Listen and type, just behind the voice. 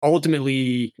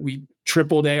ultimately, we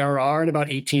tripled ARR in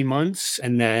about 18 months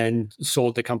and then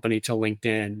sold the company to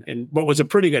LinkedIn. And what was a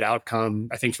pretty good outcome,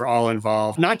 I think, for all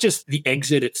involved, not just the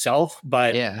exit itself,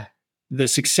 but the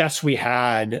success we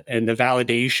had and the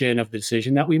validation of the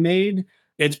decision that we made.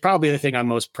 It's probably the thing I'm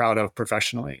most proud of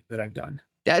professionally that I've done.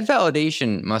 That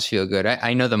validation must feel good.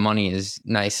 I know the money is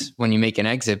nice when you make an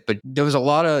exit, but there was a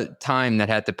lot of time that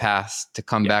had to pass to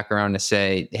come back around to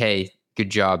say, hey, good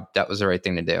job. That was the right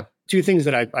thing to do. Two things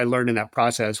that I learned in that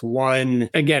process. One,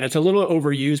 again, it's a little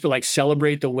overused, but like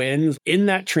celebrate the wins. In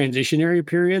that transitionary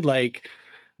period, like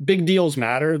big deals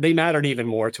matter. They mattered even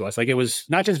more to us. Like it was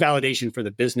not just validation for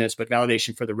the business, but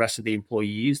validation for the rest of the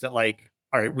employees that like,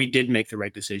 all right, we did make the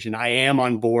right decision. I am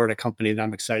on board a company that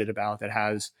I'm excited about that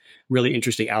has really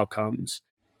interesting outcomes.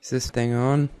 Is this thing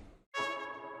on?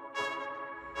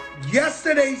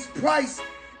 Yesterday's price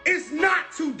is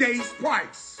not today's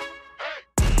price.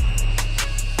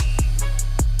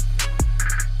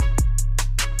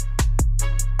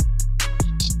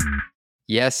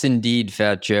 Yes, indeed,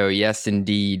 Fat Joe. Yes,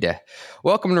 indeed.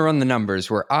 Welcome to Run the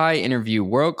Numbers, where I interview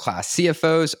world-class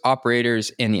CFOs,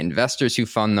 operators, and the investors who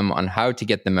fund them on how to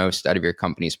get the most out of your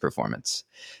company's performance.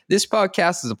 This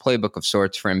podcast is a playbook of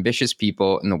sorts for ambitious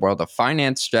people in the world of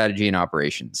finance, strategy, and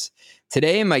operations.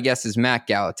 Today, my guest is Matt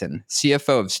Gallatin,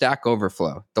 CFO of Stack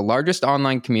Overflow, the largest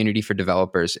online community for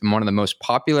developers and one of the most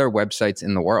popular websites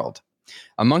in the world.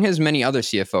 Among his many other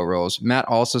CFO roles, Matt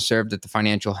also served at the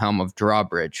financial helm of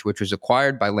Drawbridge, which was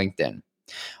acquired by LinkedIn.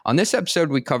 On this episode,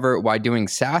 we cover why doing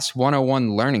SaaS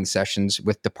 101 learning sessions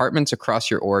with departments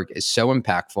across your org is so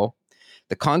impactful,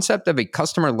 the concept of a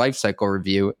customer lifecycle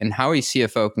review and how a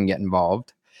CFO can get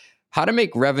involved, how to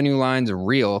make revenue lines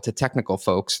real to technical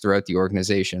folks throughout the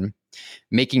organization,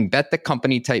 making bet the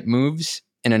company type moves,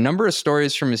 and a number of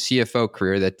stories from his CFO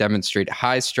career that demonstrate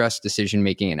high-stress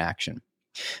decision-making in action.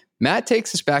 Matt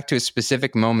takes us back to a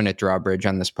specific moment at Drawbridge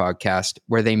on this podcast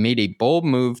where they made a bold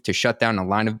move to shut down a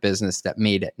line of business that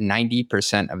made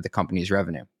 90% of the company's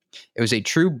revenue. It was a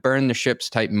true burn the ships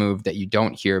type move that you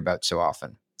don't hear about so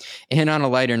often. And on a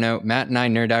lighter note, Matt and I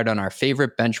nerd out on our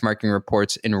favorite benchmarking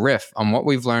reports and riff on what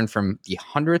we've learned from the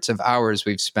hundreds of hours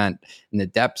we've spent in the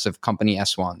depths of company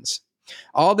S1s.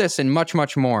 All this and much,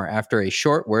 much more after a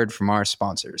short word from our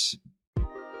sponsors.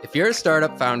 If you're a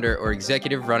startup founder or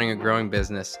executive running a growing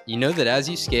business, you know that as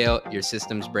you scale, your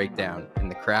systems break down and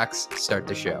the cracks start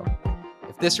to show.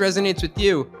 If this resonates with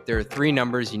you, there are 3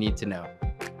 numbers you need to know: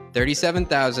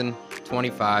 37,000,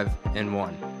 25, and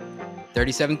 1.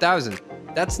 37,000,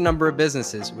 that's the number of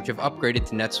businesses which have upgraded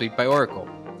to NetSuite by Oracle.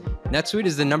 NetSuite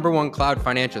is the #1 cloud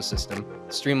financial system,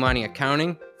 streamlining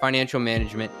accounting, financial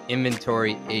management,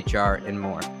 inventory, HR, and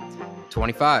more.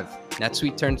 25,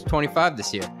 NetSuite turns 25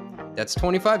 this year. That's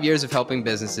 25 years of helping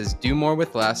businesses do more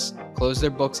with less, close their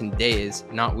books in days,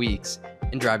 not weeks,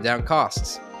 and drive down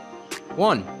costs.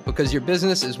 1, because your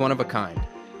business is one of a kind,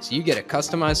 so you get a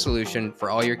customized solution for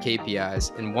all your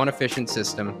KPIs in one efficient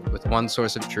system with one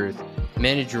source of truth,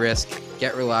 manage risk,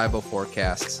 get reliable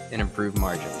forecasts, and improve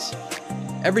margins.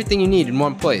 Everything you need in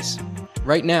one place.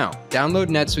 Right now, download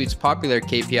NetSuite's popular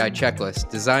KPI checklist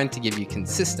designed to give you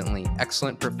consistently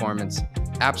excellent performance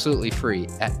absolutely free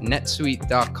at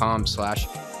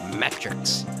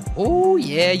netsuite.com/metrics. Oh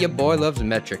yeah, your boy loves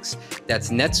metrics. That's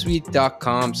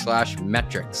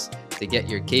netsuite.com/metrics to get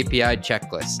your KPI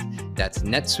checklist. That's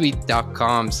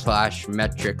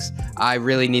netsuite.com/metrics. I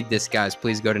really need this, guys.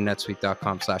 Please go to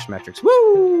netsuite.com/metrics.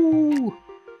 Woo!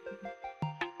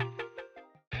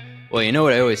 Well, you know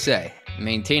what I always say.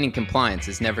 Maintaining compliance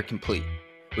is never complete,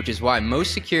 which is why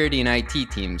most security and IT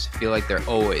teams feel like they're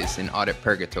always in audit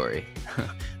purgatory.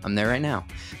 I'm there right now.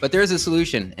 But there is a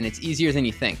solution, and it's easier than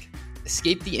you think.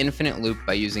 Escape the infinite loop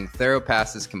by using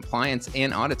ThoroPass's compliance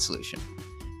and audit solution.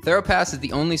 ThoroPass is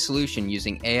the only solution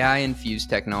using AI-infused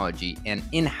technology and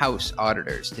in-house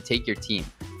auditors to take your team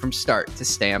from start to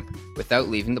stamp without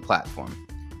leaving the platform.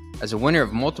 As a winner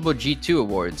of multiple G2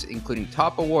 awards, including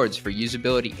top awards for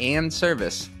usability and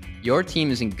service, your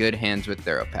team is in good hands with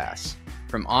ThoroPass.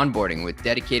 From onboarding with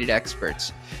dedicated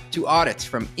experts to audits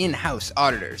from in-house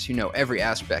auditors who know every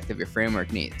aspect of your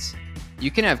framework needs, you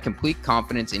can have complete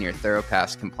confidence in your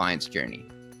ThoroPass compliance journey.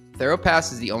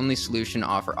 ThoroPass is the only solution to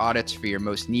offer audits for your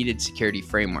most needed security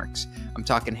frameworks. I'm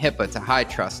talking HIPAA to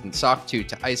HITRUST and SOC 2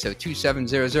 to ISO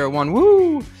 27001.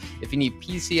 Woo! If you need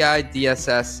PCI,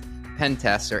 DSS, pen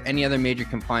tests, or any other major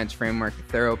compliance framework,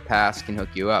 ThoroPass can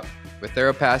hook you up. With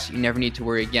ThoroPass, you never need to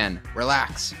worry again.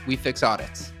 Relax, we fix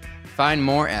audits. Find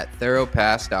more at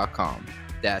thoropass.com.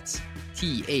 That's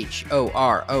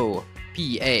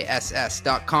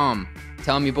THOROPASS.com.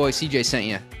 Tell them your boy CJ sent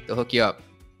you. They'll hook you up.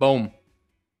 Boom.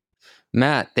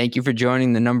 Matt, thank you for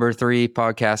joining the number 3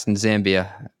 podcast in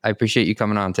Zambia. I appreciate you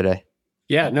coming on today.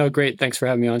 Yeah, no, great. Thanks for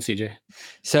having me on, CJ.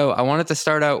 So I wanted to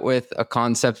start out with a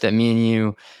concept that me and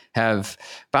you have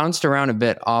bounced around a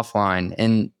bit offline,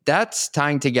 and that's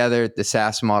tying together the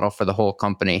SaaS model for the whole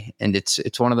company. And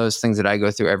it's one of those things that I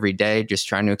go through every day, just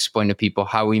trying to explain to people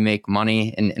how we make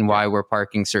money and why we're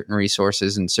parking certain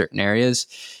resources in certain areas.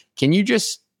 Can you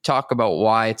just talk about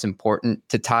why it's important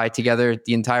to tie together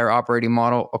the entire operating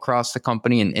model across the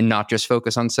company and not just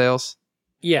focus on sales?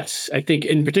 Yes, I think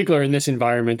in particular in this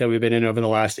environment that we've been in over the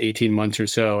last 18 months or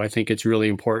so, I think it's really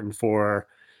important for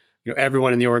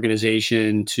everyone in the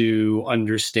organization to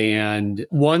understand,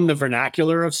 one, the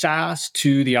vernacular of SaaS,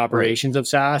 two, the operations of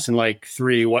SaaS, and like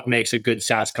three, what makes a good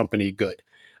SaaS company good.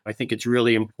 I think it's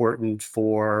really important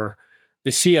for the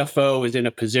CFO is in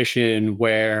a position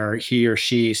where he or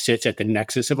she sits at the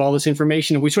nexus of all this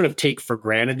information. And we sort of take for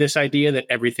granted this idea that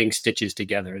everything stitches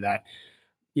together, that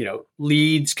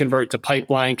leads convert to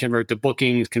pipeline, convert to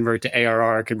bookings, convert to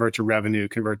ARR, convert to revenue,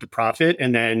 convert to profit,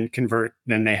 and then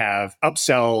they have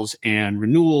upsells and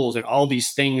renewals and all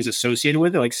these things associated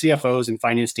with it. Like CFOs and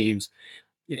finance teams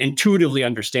intuitively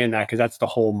understand that because that's the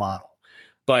whole model.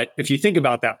 But if you think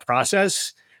about that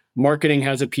process, marketing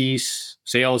has a piece,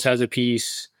 sales has a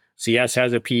piece, CS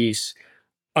has a piece.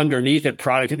 Underneath it,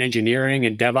 product and engineering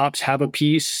and DevOps have a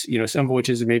piece, some of which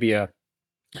is maybe a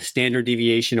standard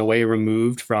deviation away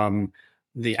removed from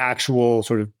the actual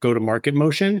sort of go-to-market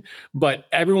motion, but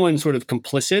everyone's sort of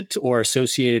complicit or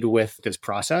associated with this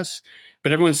process.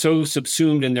 But everyone's so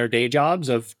subsumed in their day jobs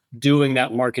of doing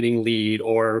that marketing lead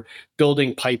or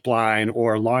building pipeline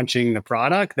or launching the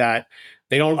product that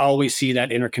they don't always see that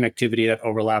interconnectivity, that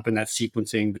overlap, and that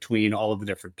sequencing between all of the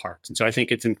different parts. And so I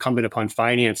think it's incumbent upon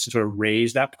finance to sort of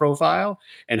raise that profile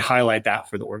and highlight that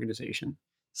for the organization.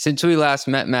 Since we last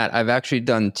met, Matt, I've actually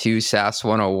done 2 SaaS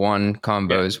 101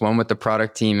 combos, one with the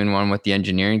product team and one with the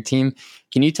engineering team.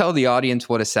 Can you tell the audience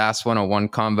what a SaaS 101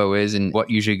 combo is and what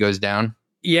usually goes down?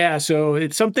 Yeah, so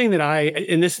it's something that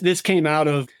and this came out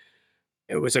of,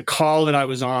 it was a call that I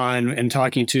was on and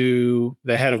talking to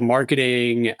the head of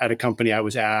marketing at a company I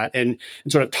was at and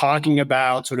sort of talking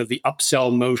about sort of the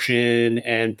upsell motion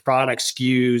and product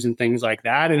SKUs and things like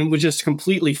that. And it was just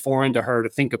completely foreign to her to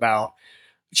think about.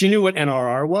 She knew what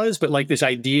NRR was, but like this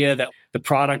idea that the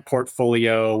product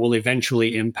portfolio will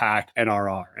eventually impact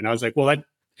NRR. And I was like, well, it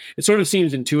sort of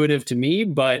seems intuitive to me,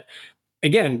 but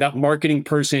again, that marketing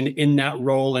person in that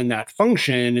role and that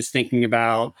function is thinking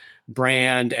about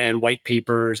brand and white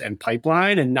papers and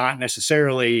pipeline and not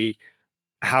necessarily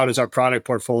how does our product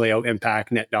portfolio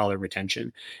impact net dollar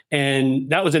retention. And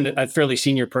that was a fairly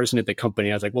senior person at the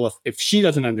company. I was like, well, if she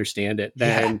doesn't understand it,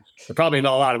 then there are probably a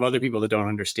lot of other people that don't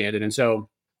understand it. And so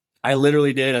I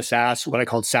literally did a SaaS, what I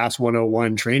called SaaS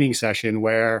 101 training session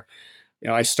where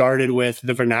I started with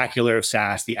the vernacular of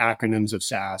SaaS, the acronyms of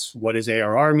SaaS. What does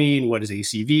ARR mean? What is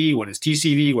ACV? What is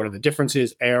TCV? What are the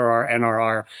differences? ARR,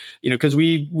 NRR, because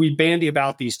we bandy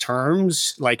about these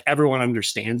terms like everyone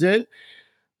understands it.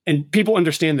 And people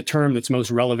understand the term that's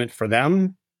most relevant for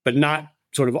them, but not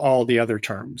sort of all the other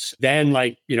terms. Then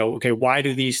okay, why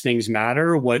do these things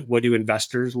matter? What do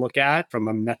investors look at from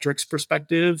a metrics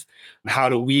perspective? How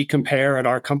do we compare at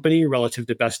our company relative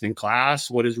to best in class?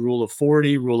 What is rule of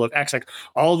 40, rule of X? Like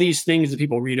all these things that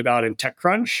people read about in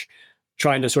TechCrunch,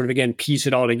 trying to sort of, again, piece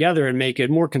it all together and make it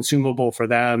more consumable for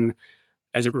them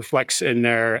as it reflects in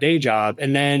their day job.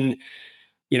 And then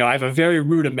I have a very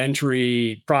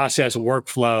rudimentary process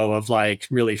workflow of like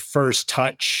really first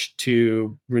touch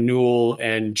to renewal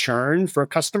and churn for a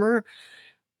customer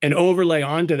and overlay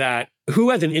onto that who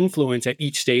has an influence at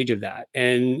each stage of that.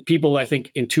 And people, I think,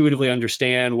 intuitively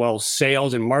understand, well,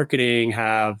 sales and marketing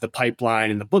have the pipeline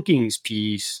and the bookings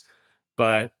piece,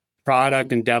 but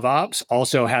product and DevOps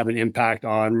also have an impact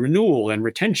on renewal and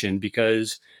retention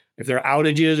because if there are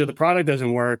outages or the product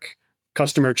doesn't work,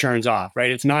 customer churns off,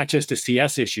 right? It's not just a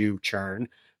CS issue churn,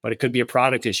 but it could be a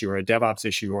product issue or a DevOps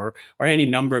issue or any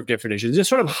number of different issues. Just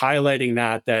sort of highlighting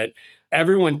that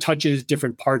everyone touches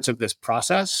different parts of this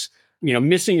process.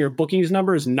 Missing your bookings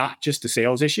number is not just a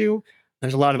sales issue.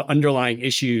 There's a lot of underlying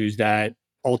issues that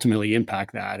ultimately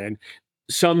impact that. And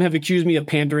some have accused me of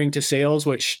pandering to sales,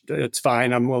 which it's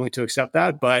fine. I'm willing to accept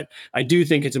that. But I do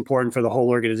think it's important for the whole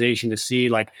organization to see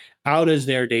how does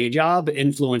their day job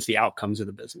influence the outcomes of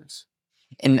the business?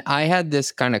 And I had this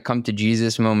kind of come to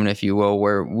Jesus moment, if you will,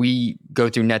 where we go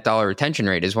through net dollar retention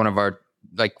rate as one of our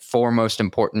 4 most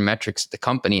important metrics at the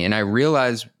company. And I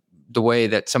realized the way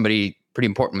that somebody pretty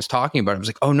important was talking about it. I was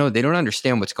like, oh no, they don't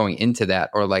understand what's going into that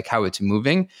or how it's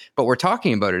moving, but we're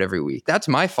talking about it every week. That's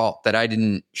my fault that I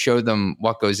didn't show them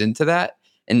what goes into that.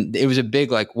 And it was a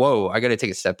big like, whoa, I got to take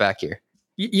a step back here.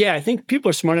 Yeah, I think people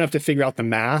are smart enough to figure out the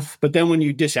math, but then when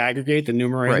you disaggregate the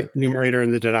numerator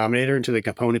and the denominator into the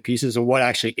component pieces and what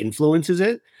actually influences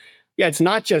it, yeah, it's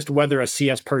not just whether a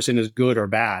CS person is good or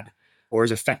bad or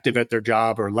is effective at their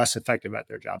job or less effective at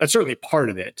their job. That's certainly part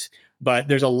of it, but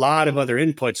there's a lot of other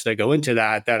inputs that go into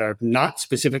that are not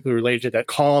specifically related to that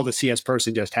call the CS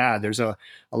person just had. There's a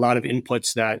lot of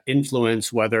inputs that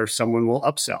influence whether someone will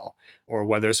upsell or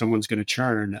whether someone's going to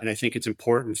churn. And I think it's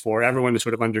important for everyone to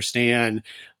sort of understand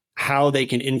how they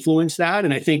can influence that.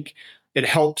 And I think it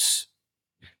helps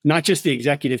not just the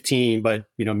executive team, but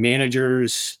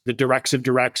managers, the directs of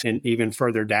directs, and even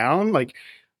further down, like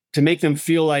to make them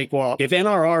feel like, well, if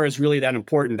NRR is really that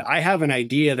important, I have an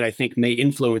idea that I think may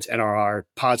influence NRR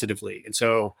positively. And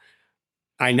so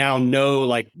I now know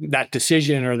like that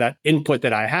decision or that input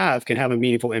that I have can have a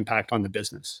meaningful impact on the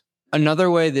business.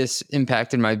 Another way this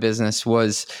impacted my business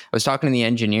was I was talking to the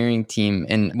engineering team,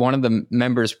 and one of the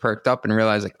members perked up and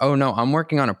realized like, oh no, I'm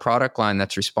working on a product line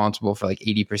that's responsible for like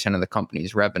 80% of the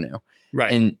company's revenue.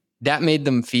 Right. And that made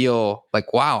them feel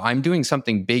like, wow, I'm doing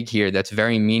something big here that's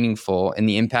very meaningful. And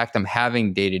the impact I'm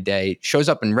having day to day shows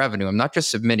up in revenue. I'm not just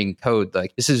submitting code.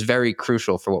 Like this is very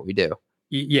crucial for what we do.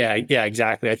 Yeah,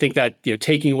 exactly. I think that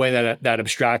taking away that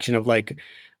abstraction of like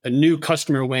a new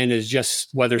customer win is just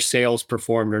whether sales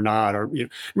performed or not, or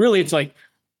really it's like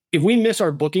if we miss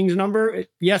our bookings number,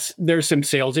 yes, there's some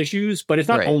sales issues, but it's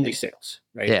not only sales,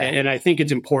 right? Yeah. And I think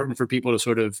it's important for people to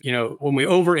sort of when we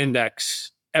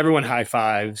over-index, everyone high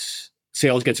fives.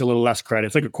 Sales gets a little less credit.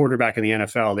 It's like a quarterback in the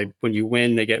NFL. When you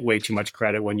win, they get way too much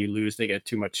credit. When you lose, they get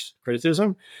too much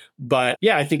criticism. But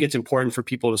yeah, I think it's important for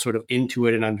people to sort of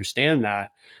intuit and understand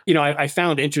that. I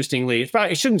found interestingly,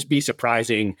 it shouldn't be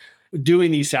surprising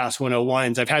doing these SaaS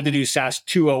 101s. I've had to do SaaS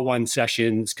 201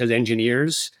 sessions because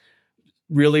engineers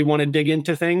really want to dig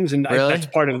into things. And that's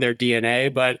part of their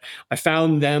DNA. But I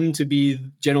found them to be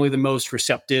generally the most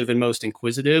receptive and most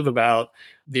inquisitive about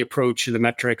the approach to the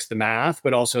metrics, the math,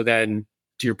 but also then,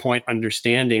 to your point,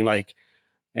 understanding like,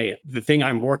 hey, the thing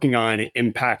I'm working on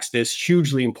impacts this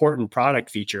hugely important product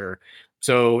feature.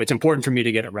 So it's important for me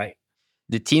to get it right.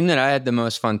 The team that I had the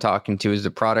most fun talking to is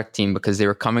the product team because they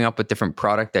were coming up with different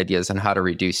product ideas on how to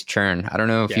reduce churn. I don't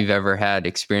know if you've ever had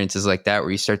experiences like that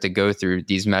where you start to go through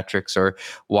these metrics or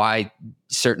why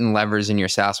certain levers in your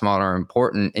SaaS model are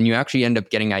important, and you actually end up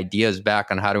getting ideas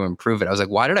back on how to improve it. I was like,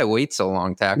 why did I wait so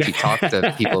long to actually talk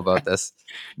to people about this?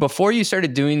 Before you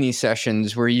started doing these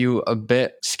sessions, were you a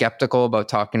bit skeptical about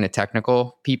talking to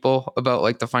technical people about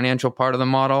like the financial part of the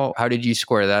model? How did you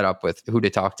square that up with who to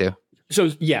talk to? So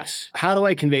yes, how do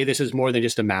I convey this as more than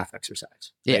just a math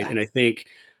exercise? Right? Yeah. And I think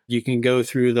you can go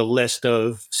through the list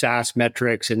of SaaS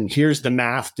metrics and here's the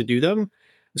math to do them.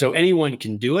 So anyone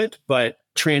can do it, but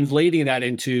translating that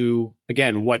into,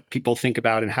 again, what people think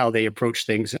about and how they approach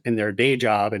things in their day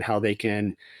job and how they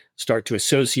can start to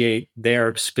associate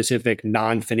their specific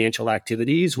non-financial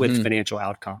activities with financial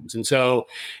outcomes. And so,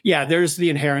 yeah, there's the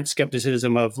inherent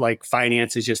skepticism of like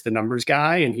finance is just the numbers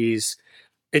guy and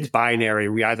it's binary.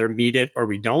 We either meet it or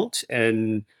we don't.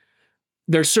 And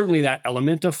there's certainly that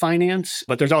element of finance,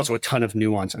 but there's also a ton of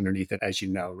nuance underneath it, as you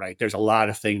know, right? There's a lot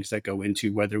of things that go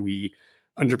into whether we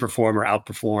underperform or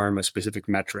outperform a specific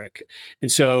metric. And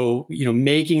so,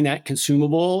 making that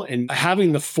consumable and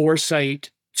having the foresight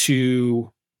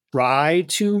to try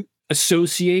to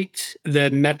associate the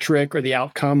metric or the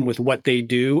outcome with what they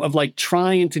do, of like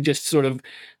trying to just sort of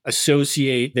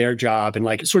associate their job and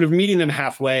like sort of meeting them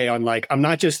halfway on like, I'm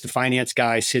not just the finance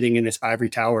guy sitting in this ivory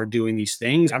tower doing these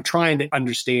things. I'm trying to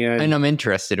understand. And I'm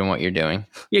interested in what you're doing.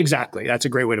 Exactly. That's a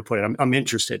great way to put it. I'm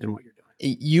interested in what you're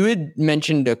doing. You had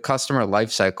mentioned a customer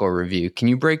lifecycle review. Can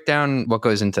you break down what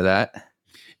goes into that?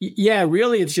 Yeah,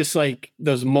 really, it's just like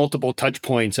those multiple touch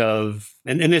points of,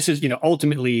 and this is,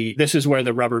 ultimately, this is where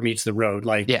the rubber meets the road.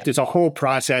 Like there's a whole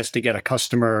process to get a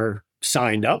customer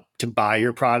signed up to buy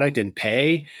your product and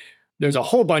pay. There's a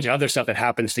whole bunch of other stuff that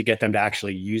happens to get them to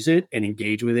actually use it and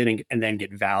engage with it and then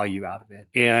get value out of it.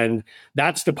 And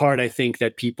that's the part I think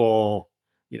that people,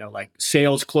 like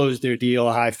sales close their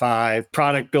deal, high five,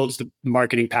 product builds the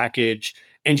marketing package,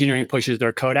 engineering pushes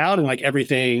their code out, and like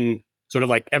everything sort of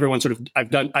like everyone sort of,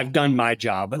 I've done my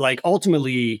job, but like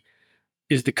ultimately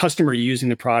is the customer using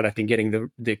the product and getting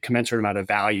the commensurate amount of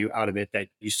value out of it that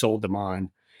you sold them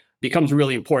on becomes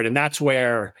really important. And that's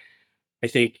where I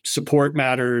think support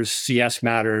matters, CS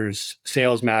matters,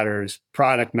 sales matters,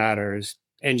 product matters,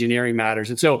 engineering matters.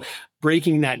 And so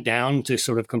breaking that down to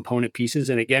sort of component pieces,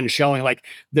 and again, showing like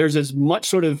there's as much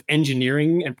sort of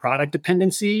engineering and product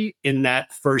dependency in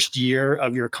that first year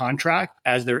of your contract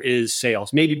as there is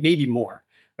sales, maybe more.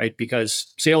 right?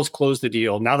 Because sales closed the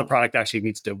deal. Now the product actually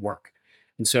needs to work.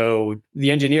 And so the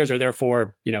engineers are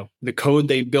therefore, the code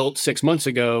they built 6 months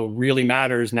ago really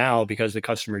matters now because the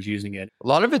customer's using it. A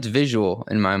lot of it's visual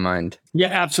in my mind. Yeah,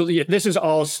 absolutely. This is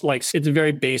all like, it's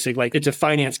very basic. Like it's a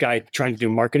finance guy trying to do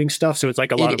marketing stuff. So it's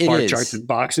like a lot of bar charts and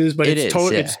boxes, but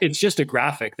it's just a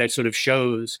graphic that sort of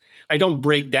shows. I don't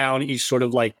break down each sort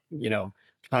of like,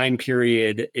 time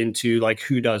period into like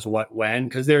who does what when,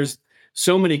 because there's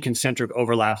so many concentric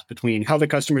overlaps between how the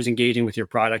customer is engaging with your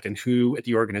product and who at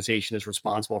the organization is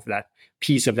responsible for that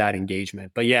piece of that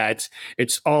engagement. But yeah,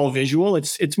 it's all visual.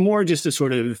 It's more just to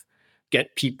sort of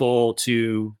get people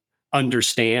to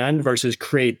understand versus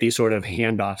create these sort of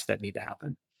handoffs that need to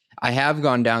happen. I have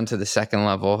gone down to the second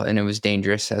level, and it was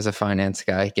dangerous as a finance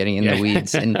guy getting in the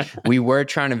weeds. And we were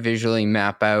trying to visually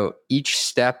map out each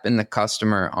step in the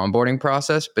customer onboarding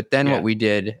process. But then what we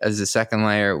did as the second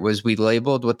layer was we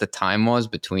labeled what the time was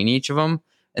between each of them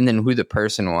and then who the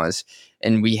person was.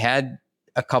 And we had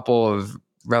a couple of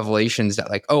revelations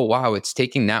that like, oh, wow, it's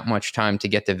taking that much time to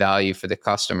get the value for the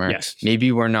customer. Yes.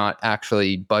 Maybe we're not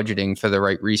actually budgeting for the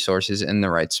right resources in the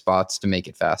right spots to make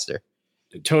it faster.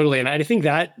 Totally. And I think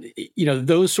that,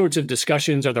 those sorts of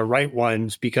discussions are the right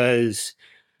ones because,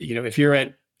 if you're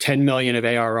at 10 million of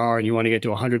ARR and you want to get to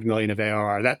 100 million of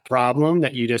ARR, that problem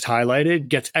that you just highlighted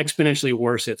gets exponentially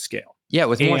worse at scale. Yeah,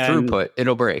 with more throughput,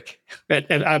 it'll break.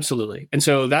 And absolutely. And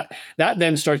so that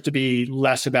then starts to be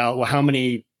less about, well, how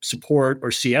many support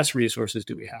or CS resources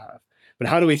do we have? But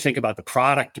how do we think about the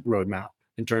product roadmap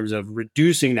in terms of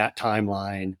reducing that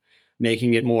timeline,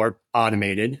 making it more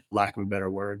automated, lack of a better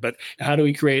word, but how do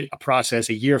we create a process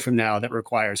a year from now that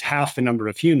requires half the number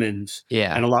of humans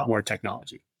and a lot more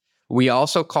technology? We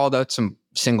also called out some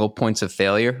single points of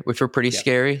failure, which were pretty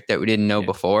scary that we didn't know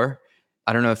before.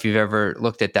 I don't know if you've ever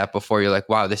looked at that before. You're like,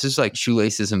 wow, this is like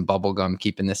shoelaces and bubble gum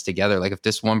keeping this together. Like if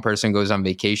this one person goes on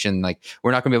vacation, like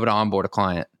we're not going to be able to onboard a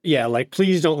client. Yeah, like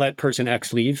please don't let person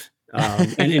X leave.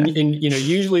 And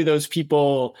usually those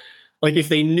people, like if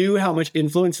they knew how much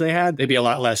influence they had, they'd be a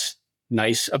lot less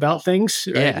nice about things.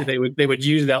 Right? Yeah. They would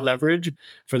use that leverage.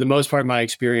 For the most part, in my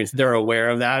experience, they're aware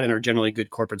of that and are generally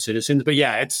good corporate citizens. But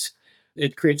yeah,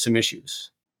 it creates some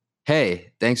issues.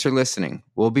 Hey, thanks for listening.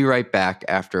 We'll be right back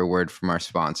after a word from our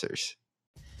sponsors.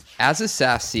 As a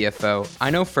SaaS CFO, I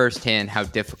know firsthand how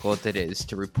difficult it is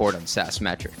to report on SaaS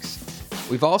metrics.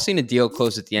 We've all seen a deal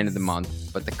close at the end of the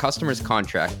month, but the customer's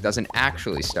contract doesn't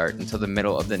actually start until the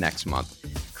middle of the next month,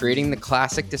 creating the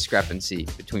classic discrepancy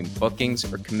between bookings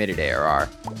or committed ARR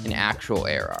and actual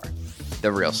ARR,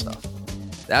 the real stuff.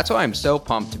 That's why I'm so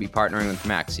pumped to be partnering with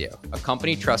Maxio, a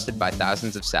company trusted by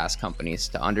thousands of SaaS companies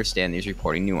to understand these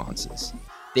reporting nuances.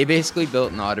 They basically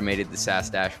built and automated the SaaS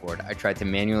dashboard I tried to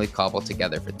manually cobble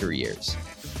together for 3 years.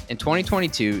 In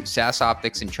 2022, SaaS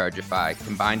Optics and Chargify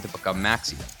combined to become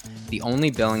Maxio, the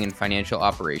only billing and financial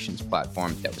operations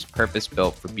platform that was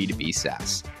purpose-built for B2B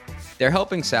SaaS. They're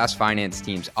helping SaaS finance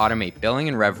teams automate billing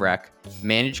and RevRec,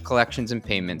 manage collections and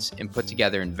payments, and put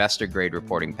together investor-grade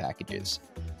reporting packages.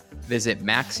 Visit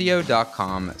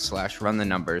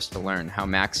maxio.com/runthenumbers to learn how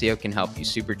Maxio can help you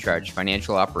supercharge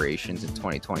financial operations in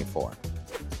 2024.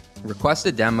 Request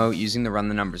a demo using the Run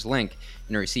the Numbers link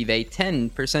and receive a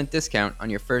 10% discount on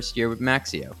your first year with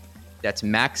Maxio. That's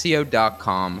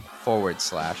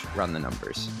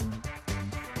maxio.com/runthenumbers.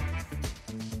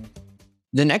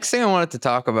 The next thing I wanted to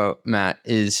talk about, Matt,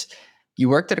 is you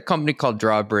worked at a company called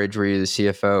Drawbridge where you're the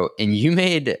CFO, and you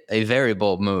made a very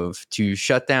bold move to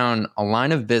shut down a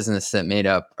line of business that made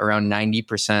up around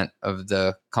 90% of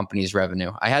the company's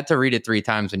revenue. I had to read it 3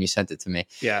 times when you sent it to me.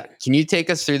 Yeah. Can you take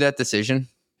us through that decision?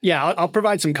 Yeah, I'll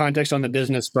provide some context on the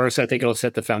business first. I think it'll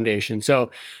set the foundation. So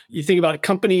you think about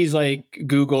companies like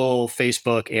Google,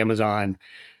 Facebook, Amazon,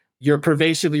 you're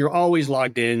always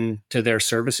logged in to their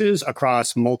services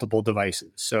across multiple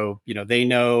devices. So, they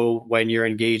know when you're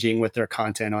engaging with their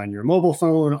content on your mobile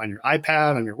phone, on your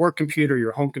iPad, on your work computer,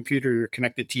 your home computer, your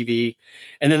connected TV.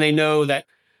 And then they know that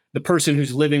the person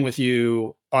who's living with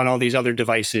you on all these other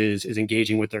devices is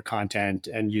engaging with their content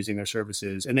and using their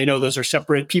services. And they know those are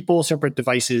separate people, separate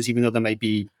devices, even though they might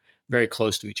be very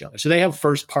close to each other. So they have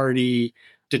first-party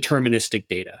deterministic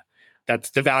data.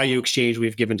 That's the value exchange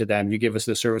we've given to them. You give us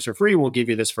the service for free, we'll give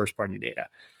you this first-party data.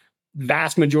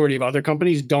 Vast majority of other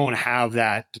companies don't have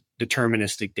that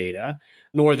deterministic data,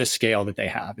 nor the scale that they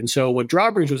have. And so what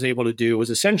Drawbridge was able to do was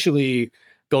essentially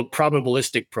build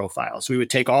probabilistic profiles. So we would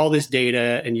take all this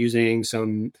data and using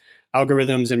some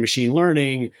algorithms and machine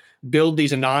learning, build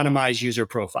these anonymized user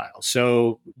profiles.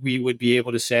 So we would be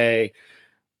able to say,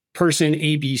 person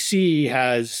ABC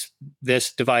has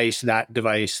this device, that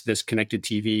device, this connected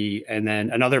TV, and then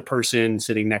another person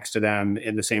sitting next to them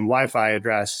in the same Wi-Fi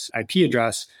address, IP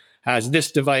address, has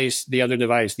this device, the other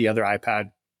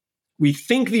iPad. We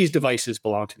think these devices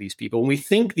belong to these people, and we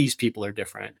think these people are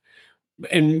different.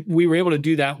 And we were able to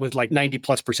do that with like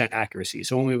 90+% accuracy.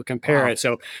 So when we would compare it,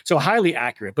 so highly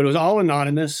accurate, but it was all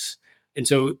anonymous. And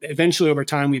so eventually over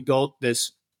time, we built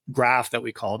this graph that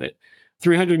we called it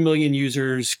 300 million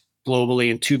users globally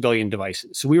and 2 billion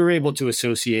devices. So we were able to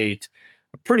associate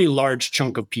a pretty large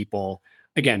chunk of people,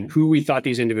 again, who we thought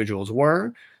these individuals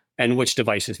were and which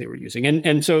devices they were using.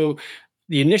 And so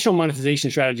the initial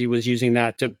monetization strategy was using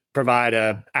that to provide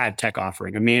a ad tech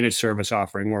offering, a managed service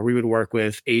offering, where we would work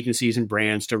with agencies and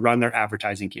brands to run their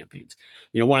advertising campaigns.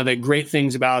 One of the great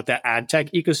things about the ad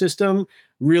tech ecosystem,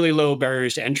 really low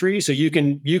barriers to entry. So you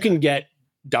can get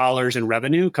dollars in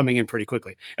revenue coming in pretty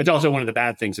quickly. It's also one of the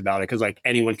bad things about it, because like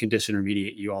anyone can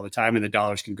disintermediate you all the time and the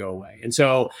dollars can go away. And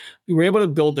so we were able to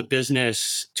build the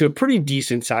business to a pretty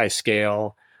decent size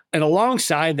scale. And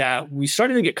alongside that, we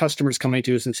started to get customers coming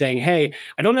to us and saying, hey,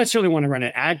 I don't necessarily want to run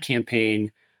an ad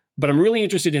campaign, but I'm really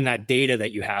interested in that data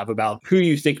that you have about who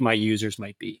you think my users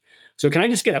might be. So can I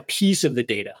just get a piece of the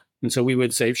data? And so we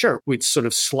would say, sure, we'd sort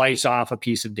of slice off a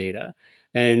piece of data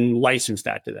and license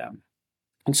that to them.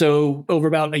 And so over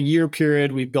about a year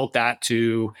period, we built that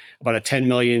to about a 10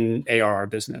 million ARR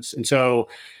business. And so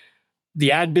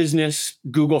the ad business,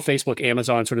 Google, Facebook,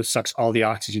 Amazon sort of sucks all the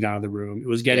oxygen out of the room. It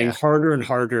was getting harder and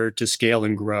harder to scale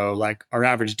and grow. Like our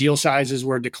average deal sizes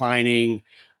were declining.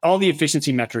 All the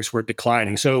efficiency metrics were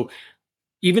declining. So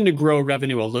even to grow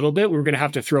revenue a little bit, we were going to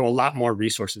have to throw a lot more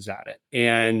resources at it.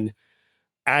 And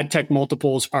ad tech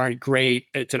multiples aren't great.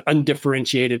 It's an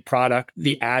undifferentiated product.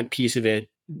 The ad piece of it,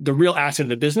 the real asset of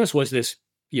the business was this,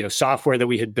 software that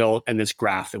we had built and this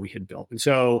graph that we had built. And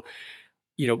so,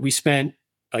 we spent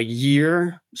a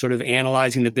year sort of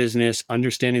analyzing the business,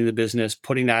 understanding the business,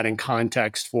 putting that in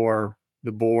context for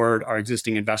the board, our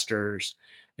existing investors,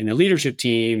 and the leadership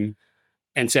team,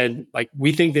 and said, like,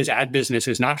 we think this ad business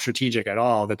is not strategic at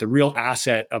all, that the real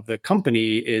asset of the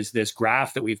company is this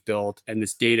graph that we've built and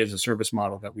this data as a service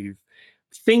model that we've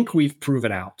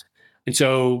proven out. And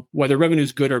so whether revenue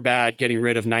is good or bad, getting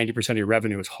rid of 90% of your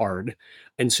revenue is hard.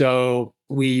 And so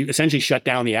we essentially shut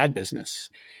down the ad business.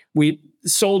 We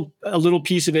sold a little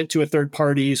piece of it to a third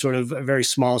party, sort of a very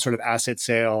small sort of asset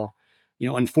sale.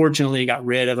 Unfortunately, got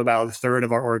rid of about a third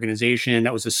of our organization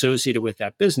that was associated with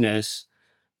that business.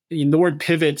 The word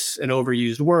pivot's an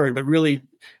overused word, but really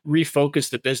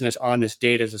refocused the business on this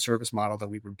data as a service model that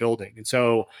we were building. And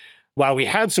so while we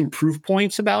had some proof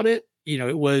points about it,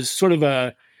 it was sort of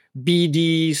a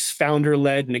BD's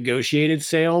founder-led negotiated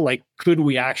sale. Like, could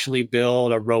we actually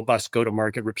build a robust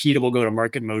go-to-market, repeatable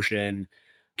go-to-market motion?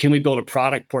 Can we build a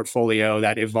product portfolio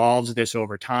that evolves this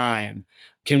over time?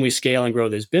 Can we scale and grow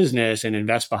this business and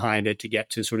invest behind it to get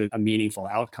to sort of a meaningful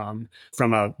outcome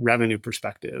from a revenue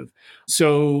perspective?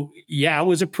 So yeah, it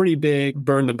was a pretty big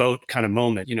burn the boat kind of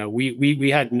moment. We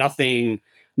had nothing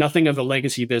of the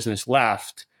legacy business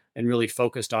left and really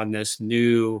focused on this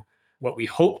new, what we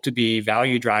hope to be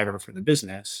value driver for the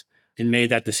business, and made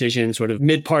that decision sort of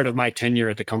mid part of my tenure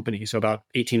at the company. So about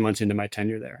 18 months into my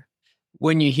tenure there.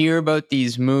 When you hear about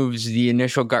these moves, the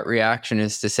initial gut reaction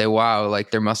is to say, wow,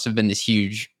 like there must have been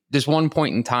this one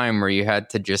point in time where you had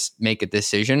to just make a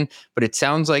decision. But it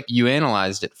sounds like you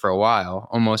analyzed it for a while,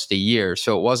 almost a year.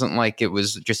 So it wasn't like it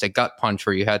was just a gut punch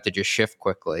where you had to just shift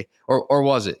quickly. Or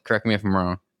was it? Correct me if I'm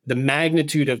wrong. The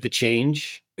magnitude of the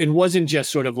change, it wasn't just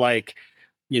sort of like,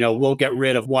 we'll get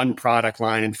rid of one product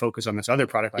line and focus on this other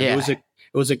product line. Yeah.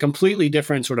 It was a completely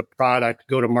different sort of product,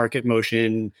 go-to-market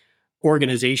motion,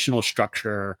 organizational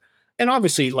structure. And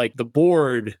obviously, like, the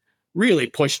board really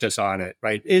pushed us on it,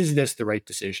 right? Is this the right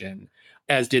decision?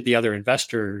 As did the other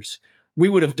investors. We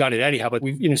would have done it anyhow, but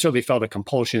we certainly felt a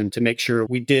compulsion to make sure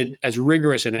we did as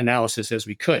rigorous an analysis as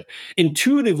we could.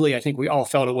 Intuitively, I think we all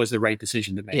felt it was the right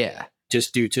decision to make. Yeah.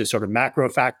 Just due to sort of macro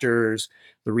factors,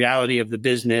 the reality of the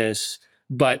business,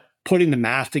 but putting the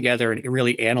math together and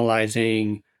really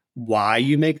analyzing why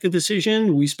you make the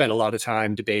decision, we spent a lot of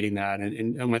time debating that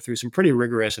and went through some pretty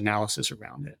rigorous analysis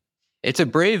around it. It's a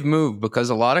brave move because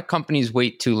a lot of companies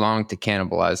wait too long to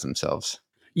cannibalize themselves.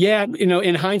 Yeah,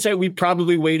 in hindsight, we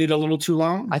probably waited a little too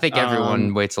long. I think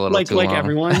everyone waits a little too long. Like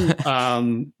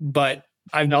everyone. But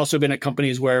I've also been at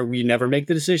companies where we never make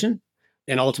the decision.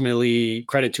 And ultimately,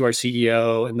 credit to our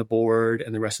CEO and the board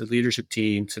and the rest of the leadership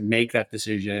team to make that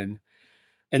decision.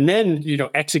 And then,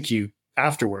 execute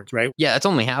afterwards, right? Yeah, that's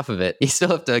only half of it. You still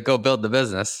have to go build the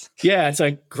business. Yeah, it's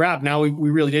like, crap, now we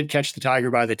really did catch the tiger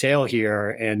by the tail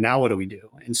here. And now what do we do?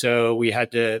 And so we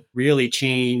had to really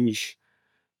change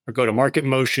our go to market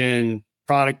motion,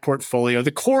 product portfolio.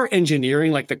 The core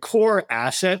engineering, like the core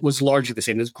asset was largely the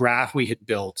same, this graph we had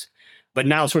built. But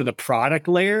now sort of the product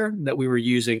layer that we were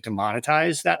using to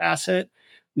monetize that asset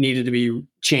needed to be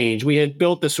changed. We had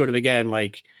built this sort of, again,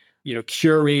 like,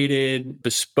 curated,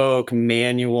 bespoke,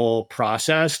 manual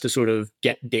process to sort of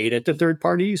get data to third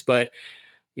parties. But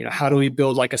how do we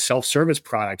build like a self-service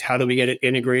product? How do we get it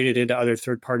integrated into other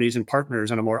third parties and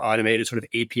partners on a more automated sort of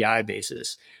API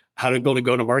basis? How do we build a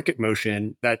go-to-market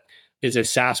motion that is a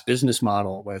SaaS business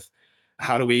model with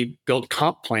how do we build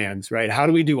comp plans, right? How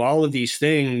do we do all of these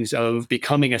things of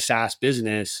becoming a SaaS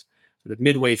business sort of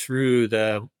midway through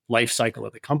the life cycle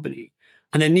of the company?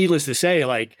 And then needless to say,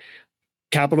 like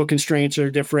capital constraints are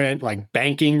different, like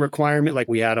banking requirement, like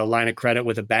we had a line of credit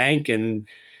with a bank and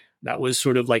that was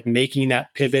sort of like making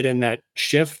that pivot and that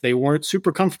shift they weren't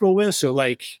super comfortable with. So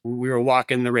like we were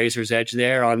walking the razor's edge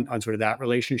there on sort of that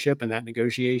relationship and that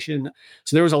negotiation.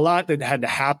 So there was a lot that had to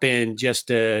happen just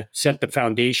to set the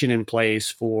foundation in place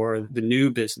for the new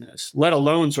business, let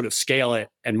alone sort of scale it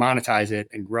and monetize it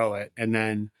and grow it. And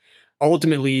then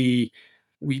ultimately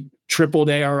we tripled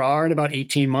ARR in about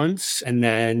 18 months and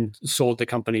then sold the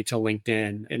company to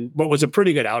LinkedIn. And what was a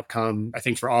pretty good outcome, I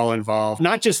think, for all involved,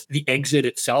 not just the exit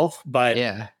itself, but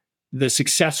the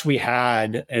success we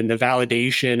had and the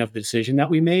validation of the decision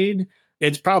that we made.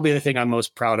 It's probably the thing I'm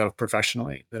most proud of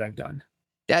professionally that I've done.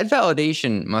 That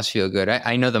validation must feel good.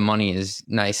 I know the money is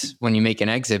nice when you make an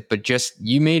exit, but just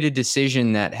you made a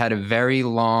decision that had a very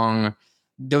long,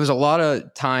 there was a lot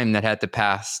of time that had to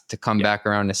pass to come back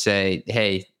around to say,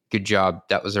 hey, good job.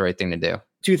 That was the right thing to do.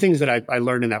 Two things that I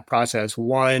learned in that process.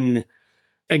 One,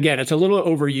 again, it's a little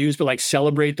overused, but like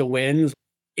celebrate the wins.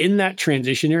 In that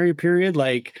transitionary period,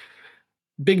 like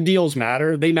big deals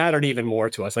matter. They mattered even more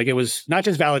to us. Like it was not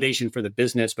just validation for the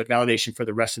business, but validation for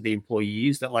the rest of the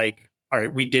employees that like, all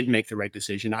right, we did make the right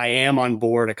decision. I am on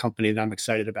board a company that I'm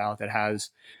excited about that has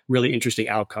really interesting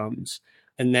outcomes.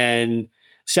 And then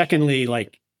secondly,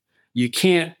 like you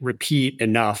can't repeat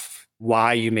enough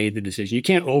why you made the decision. You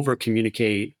can't over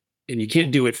communicate and you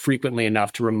can't do it frequently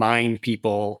enough to remind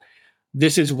people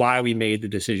this is why we made the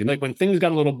decision. Like when things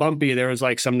got a little bumpy, there was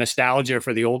like some nostalgia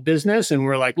for the old business. And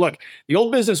we're like, look, the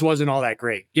old business wasn't all that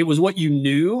great. It was what you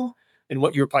knew and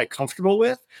what you were probably comfortable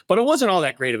with, but it wasn't all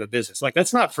that great of a business. Like,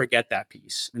 let's not forget that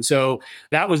piece. And so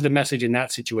that was the message in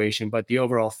that situation. But the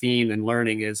overall theme and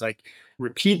learning is like,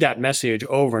 repeat that message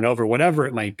over and over, whatever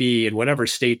it might be, in whatever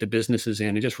state the business is in,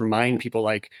 and just remind people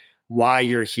like why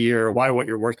you're here, why what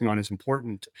you're working on is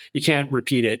important. You can't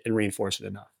repeat it and reinforce it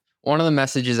enough. One of the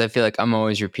messages I feel like I'm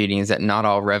always repeating is that not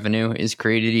all revenue is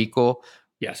created equal.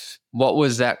 Yes. What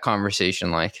was that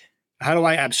conversation like? How do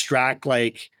I abstract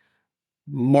like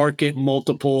market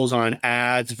multiples on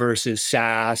ads versus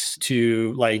SaaS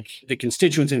to like the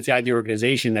constituents inside the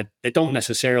organization that don't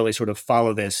necessarily sort of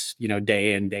follow this,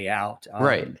 day in, day out.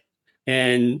 Right.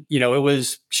 And, it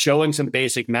was showing some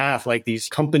basic math, like these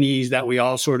companies that we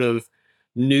all sort of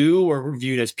knew or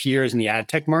viewed as peers in the ad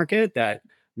tech market that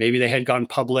maybe they had gone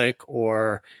public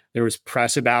or there was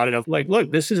press about it of like,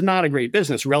 look, this is not a great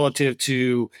business relative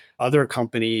to other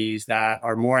companies that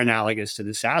are more analogous to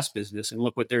the SaaS business. And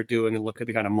look what they're doing and look at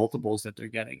the kind of multiples that they're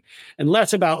getting. And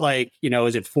less about like,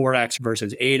 is it 4X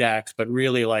versus 8X, but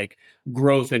really like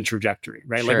growth and trajectory,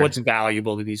 right? Sure. Like what's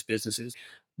valuable to these businesses.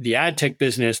 The ad tech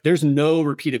business, there's no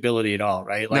repeatability at all,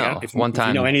 right? Like no, if one time.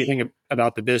 you know anything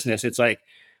about the business, it's like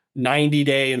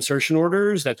 90-day insertion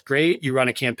orders. That's great. You run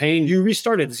a campaign, you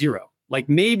restart at zero. Like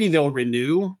maybe they'll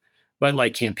renew, but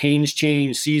like campaigns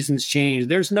change, seasons change.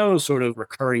 There's no sort of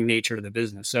recurring nature to the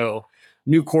business. So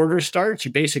new quarter starts,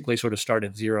 you basically sort of start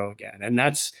at zero again. And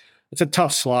it's a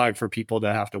tough slog for people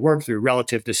to have to work through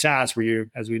relative to SaaS, where you're,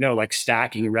 as we know, like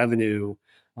stacking revenue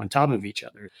on top of each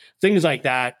other. Things like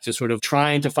that, just sort of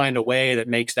trying to find a way that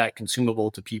makes that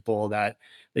consumable to people that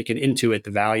they can intuit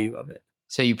the value of it.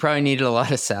 So you probably needed a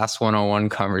lot of SaaS 101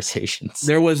 conversations.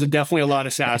 There was definitely a lot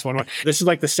of SaaS 101. This is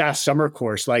like the SaaS summer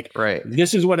course. Like, right.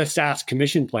 This is what a SaaS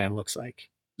commission plan looks like.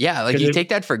 Yeah, like you take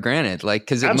that for granted. Like,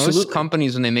 because most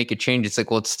companies, when they make a change, it's like,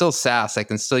 well, it's still SaaS. I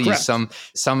can still use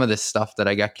some of this stuff that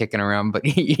I got kicking around, but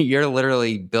you're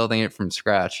literally building it from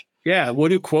scratch. Yeah. What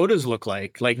do quotas look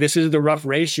like? Like, this is the rough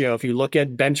ratio. If you look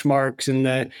at benchmarks in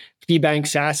the KeyBank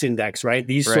SaaS index, right?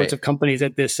 These sorts of companies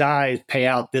at this size pay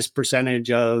out this percentage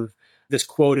of this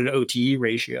quoted OTE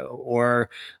ratio. Or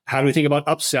how do we think about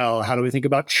upsell? How do we think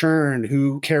about churn?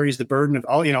 Who carries the burden of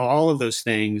all of those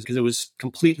things? Because it was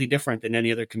completely different than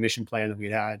any other commission plan that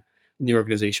we'd had. in the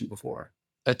organization before.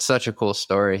 That's such a cool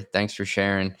story. Thanks for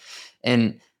sharing.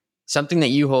 And something that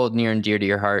you hold near and dear to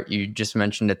your heart, you just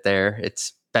mentioned it there.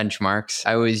 It's benchmarks.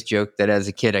 I always joke that as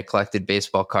a kid, I collected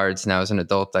baseball cards. Now, as an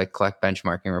adult, I collect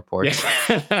benchmarking reports.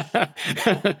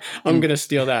 Yeah. I'm going to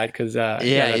steal that because,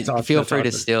 that's awesome. Feel That's free to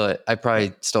awesome. steal it. I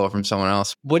probably stole it from someone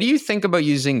else. What do you think about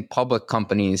using public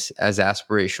companies as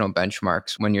aspirational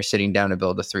benchmarks when you're sitting down to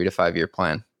build a 3 to 5 year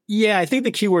plan? Yeah, I think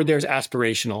the key word there is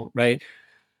aspirational, right?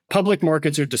 Public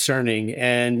markets are discerning,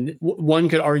 and one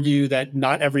could argue that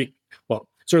not every, well,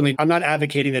 certainly I'm not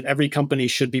advocating that every company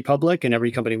should be public and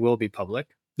every company will be public.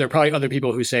 There are probably other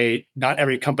people who say not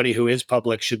every company who is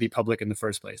public should be public in the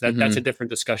first place. That's a different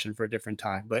discussion for a different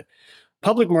time. But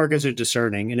public markets are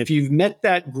discerning. And if you've met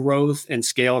that growth and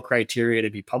scale criteria to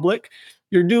be public,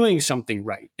 you're doing something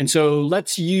right. And so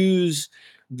let's use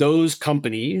those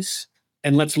companies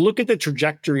and let's look at the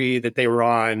trajectory that they were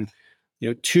on,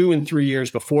 2 and 3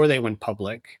 years before they went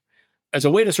public as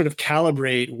a way to sort of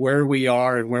calibrate where we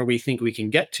are and where we think we can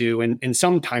get to in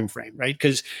some time frame, right?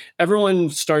 Because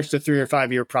everyone starts the 3 or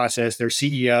 5 year process. Their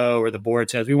CEO or the board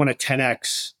says, we want a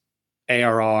 10x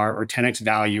ARR or 10x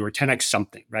value or 10x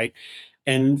something, right?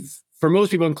 And for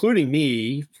most people, including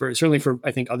me, certainly for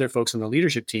I think other folks on the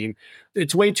leadership team,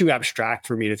 it's way too abstract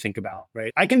for me to think about,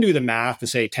 right? I can do the math to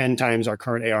say 10 times our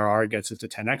current ARR gets us to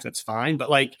 10x. That's fine. But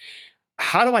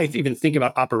how do I even think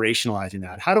about operationalizing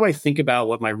that? How do I think about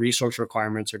what my resource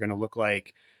requirements are going to look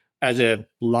like as a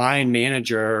line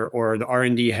manager or the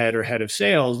R&D head or head of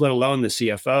sales, let alone the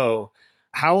CFO?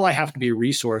 How will I have to be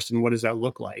resourced and what does that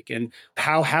look like? And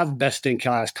how have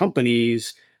best-in-class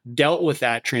companies dealt with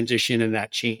that transition and that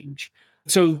change?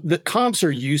 So the comps are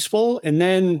useful. And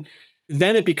then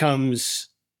it becomes,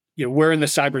 we're in the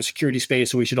cybersecurity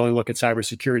space, so we should only look at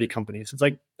cybersecurity companies. It's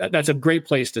like, that's a great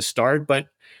place to start. But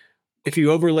if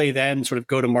you overlay then sort of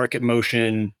go to market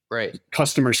motion, right,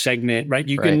 customer segment, right?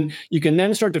 You can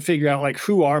then start to figure out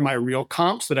who are my real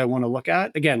comps that I want to look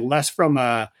at. Again, less from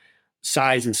a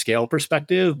size and scale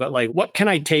perspective, but what can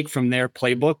I take from their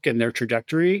playbook and their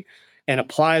trajectory and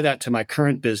apply that to my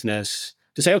current business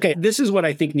to say, okay, this is what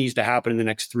I think needs to happen in the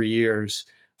next 3 years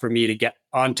for me to get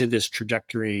onto this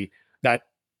trajectory that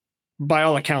by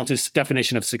all accounts is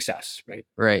definition of success, right?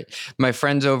 Right. My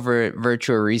friends over at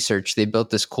Virtual Research, they built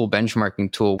this cool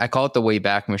benchmarking tool. I call it the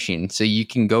Wayback Machine. So you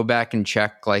can go back and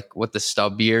check what the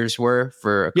stub years were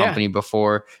for a company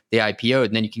before they IPO'd,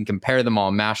 and then you can compare them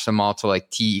all, mash them all to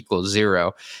T =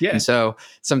 0. Yeah. And so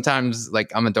sometimes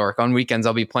I'm a dork. On weekends,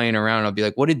 I'll be playing around. I'll be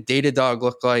like, what did Datadog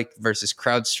look like versus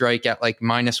CrowdStrike at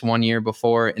minus 1 year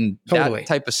before? And that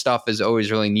type of stuff is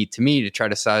always really neat to me to try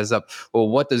to size up, well,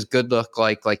 what does good look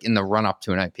like in the run up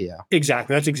to an IPO?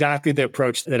 Exactly. That's exactly the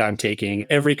approach that I'm taking.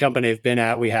 Every company I've been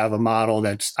at, we have a model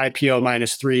that's IPO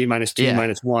 -3,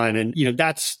 -2, -1. And,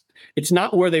 it's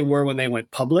not where they were when they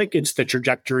went public. It's the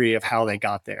trajectory of how they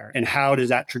got there. And how does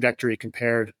that trajectory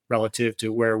compare relative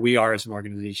to where we are as an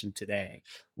organization today?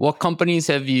 What companies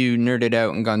have you nerded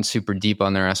out and gone super deep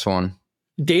on their S1?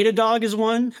 Datadog is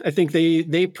one. I think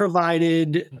they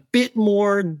provided a bit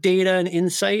more data and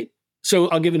insight. So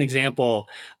I'll give an example.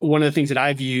 One of the things that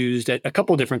I've used at a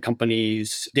couple of different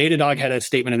companies, Datadog had a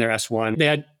statement in their S1. They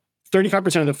had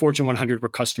 35% of the Fortune 100 were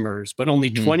customers, but only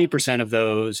 20% of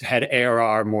those had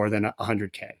ARR more than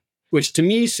 100K, which to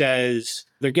me says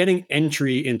they're getting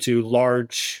entry into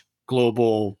large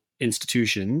global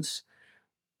institutions,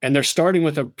 and they're starting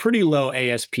with a pretty low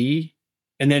ASP.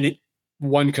 And then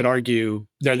one could argue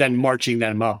they're then marching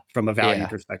them up from a value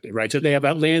perspective, right? So they have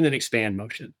a land and expand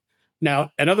motion.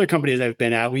 Now, at other companies I've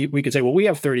been at, we could say, well, we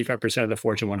have 35% of the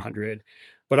Fortune 100,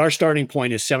 but our starting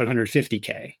point is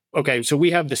 750K. Okay, so we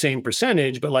have the same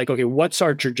percentage, but okay, what's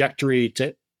our trajectory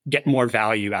to get more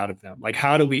value out of them?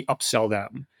 How do we upsell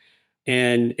them?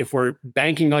 And if we're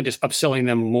banking on just upselling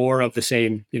them more of the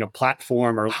same,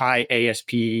 platform or high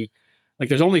ASP,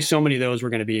 there's only so many of those we're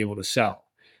going to be able to sell.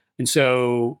 And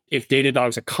so if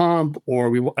Datadog's a comp or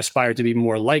we aspire to be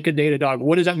more like a Datadog,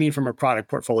 what does that mean from a product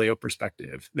portfolio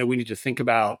perspective that we need to think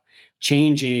about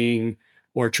changing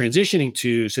or transitioning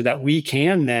to so that we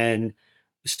can then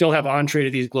still have entree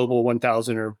to these global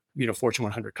 1,000 or Fortune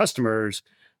 100 customers,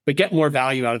 but get more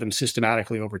value out of them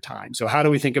systematically over time? So how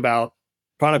do we think about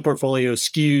product portfolio,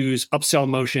 SKUs, upsell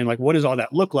motion? What does all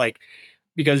that look like?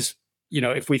 Because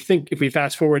if we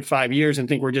fast forward 5 years and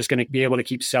think we're just going to be able to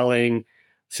keep selling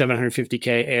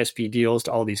 750K ASP deals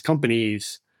to all these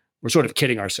companies, we're sort of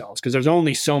kidding ourselves because there's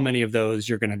only so many of those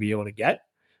you're going to be able to get.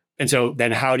 And so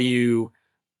then how do you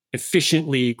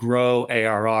efficiently grow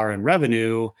ARR and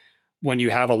revenue when you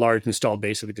have a large installed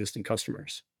base of existing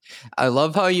customers. I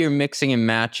love how you're mixing and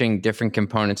matching different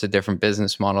components of different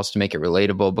business models to make it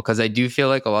relatable, because I do feel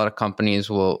like a lot of companies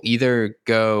will either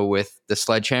go with the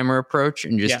sledgehammer approach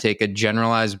and just take a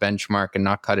generalized benchmark and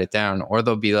not cut it down, or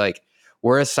they'll be like,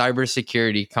 we're a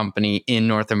cybersecurity company in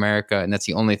North America, and that's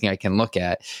the only thing I can look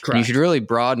at. Correct. And you should really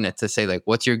broaden it to say, like,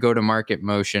 what's your go-to-market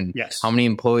motion? Yes. How many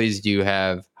employees do you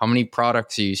have? How many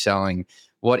products are you selling?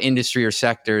 What industry or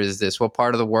sector is this? What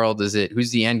part of the world is it? Who's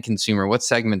the end consumer? What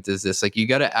segment is this? Like, you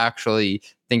got to actually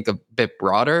think a bit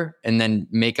broader and then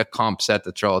make a comp set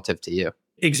that's relative to you.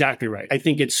 Exactly right. I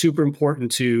think it's super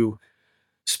important to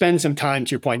spend some time,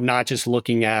 to your point, not just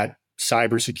looking at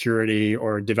cybersecurity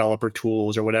or developer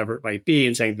tools or whatever it might be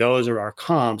and saying those are our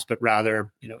comps, but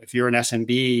rather, if you're an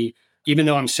SMB, even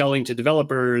though I'm selling to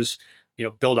developers,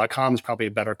 Bill.com is probably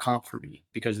a better comp for me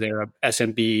because they're a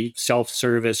SMB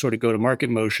self-service sort of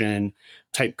go-to-market motion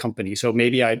type company. So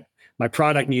maybe my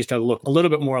product needs to look a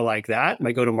little bit more like that.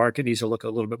 My go-to-market needs to look a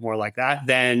little bit more like that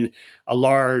than a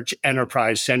large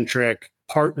enterprise-centric,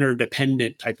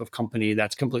 partner-dependent type of company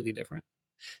that's completely different.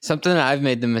 Something that I've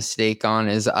made the mistake on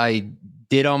is I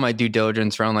did all my due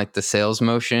diligence around like the sales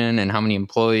motion and how many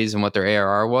employees and what their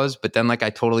ARR was. But then like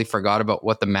I totally forgot about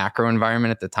what the macro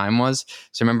environment at the time was.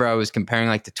 So remember I was comparing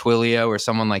like to Twilio or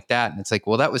someone like that. And it's like,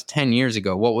 well, that was 10 years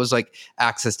ago. What was like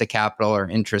access to capital or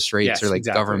interest rates or like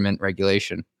government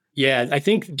regulation? Yeah, I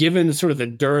think given sort of the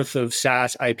dearth of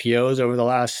SaaS IPOs over the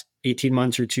last 18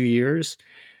 months or 2 years,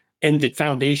 and the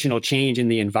foundational change in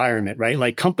the environment, right?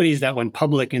 Like companies that went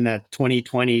public in that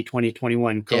 2020,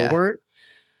 2021 cohort,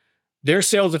 their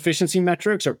sales efficiency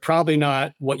metrics are probably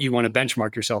not what you want to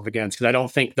benchmark yourself against, because I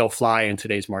don't think they'll fly in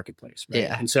today's marketplace. Right?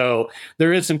 Yeah. And so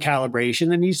there is some calibration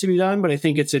that needs to be done, but I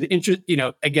think it's an interest,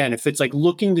 again, if it's like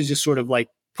looking to just sort of like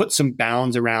put some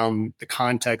bounds around the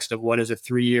context of what does a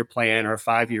 3-year plan or a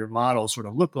 5-year model sort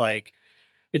of look like,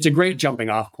 it's a great jumping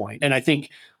off point. And I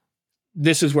think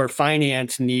this is where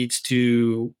finance needs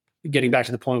to, getting back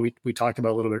to the point we talked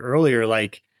about a little bit earlier,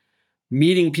 like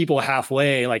meeting people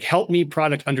halfway, like help me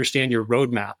product understand your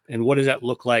roadmap and what does that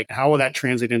look like? How will that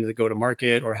translate into the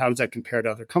go-to-market, or how does that compare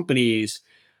to other companies,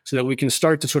 so that we can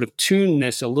start to sort of tune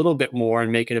this a little bit more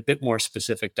and make it a bit more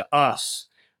specific to us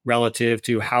relative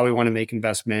to how we want to make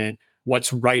investment,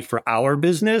 what's right for our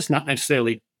business, not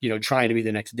necessarily, trying to be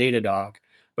the next Datadog,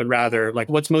 but rather like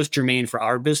what's most germane for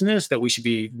our business that we should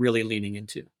be really leaning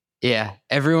into. Yeah,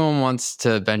 everyone wants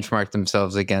to benchmark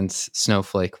themselves against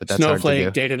Snowflake, but that's Snowflake,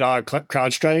 hard to do. Datadog,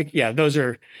 CrowdStrike. Yeah, those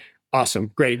are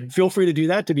awesome. Great. Feel free to do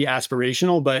that, to be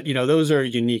aspirational, but those are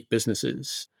unique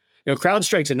businesses.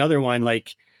 CrowdStrike's another one,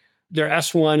 like they're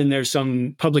S1 and there's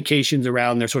some publications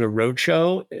around their sort of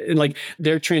roadshow, and like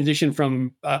their transition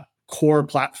from core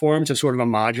platform to sort of a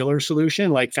modular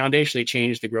solution, like foundationally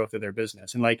changed the growth of their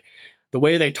business. And like the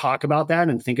way they talk about that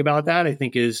and think about that, I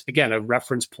think is, again, a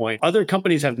reference point. Other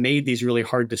companies have made these really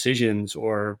hard decisions,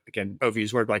 or again,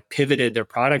 overused word, like pivoted their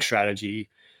product strategy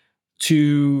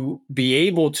to be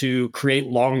able to create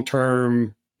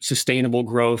long-term sustainable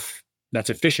growth that's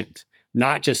efficient,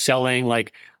 not just selling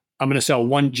like, I'm going to sell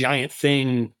one giant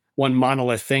thing, one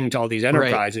monolith thing to all these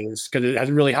enterprises because it has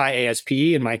a really high ASP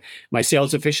and my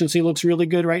sales efficiency looks really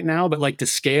good right now. But like to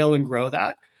scale and grow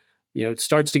that, it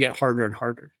starts to get harder and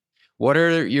harder. What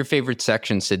are your favorite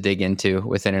sections to dig into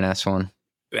within an S1?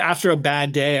 After a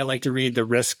bad day, I like to read the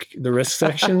risk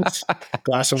sections,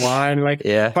 glass of wine,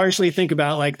 partially think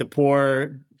about like the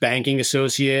poor banking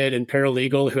associate and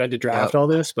paralegal who had to draft all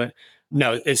this. But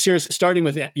no, it's serious. Starting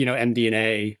with,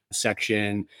 MD&A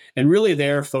section, and really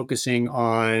they're focusing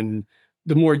on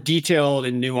the more detailed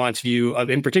and nuanced view of,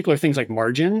 in particular, things like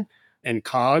margin and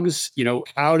COGS.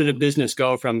 How did a business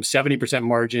go from 70%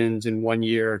 margins in 1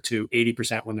 year to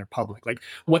 80% when they're public? Like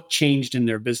what changed in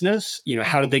their business?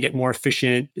 How did they get more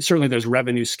efficient? Certainly there's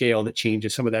revenue scale that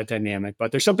changes some of that dynamic,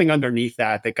 but there's something underneath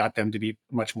that got them to be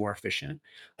much more efficient.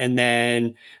 And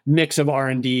then mix of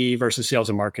R&D versus sales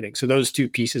and marketing. So those two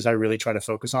pieces I really try to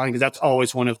focus on, because that's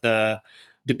always one of the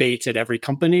debates at every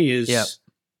company is,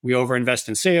 we overinvest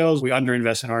in sales, we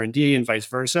underinvest in R&D, and vice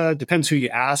versa. Depends who you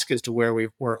ask as to where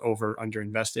we're over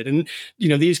underinvested. And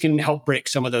these can help break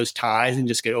some of those ties and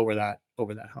just get over that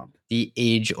hump. The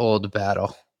age-old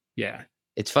battle. Yeah.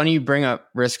 It's funny you bring up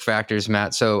risk factors,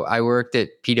 Matt. So I worked at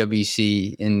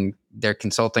PwC in their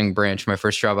consulting branch, my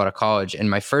first job out of college. And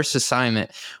my first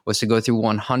assignment was to go through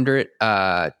 100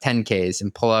 10Ks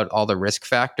and pull out all the risk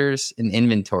factors and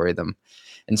inventory them.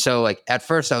 And so like at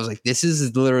first I was like, this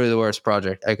is literally the worst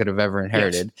project I could have ever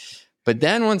inherited. Yes. But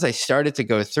then once I started to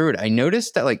go through it, I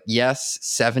noticed that like, yes,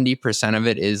 70% of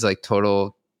it is like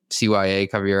total CYA,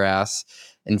 cover your ass,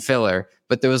 and filler.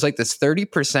 but there was like this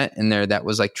 30% in there that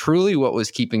was like truly what was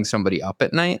keeping somebody up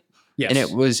at night. Yes. And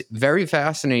it was very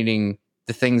fascinating,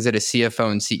 the things that a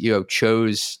CFO and CEO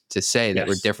chose to say that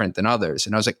were different than others.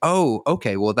 And I was like, oh,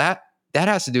 okay, well, that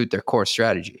has to do with their core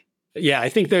strategy. Yeah, I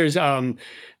think there's, I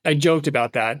joked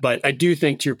about that, but I do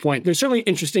think, to your point, there's certainly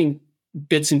interesting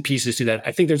bits and pieces to that.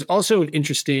 I think there's also an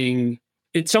interesting,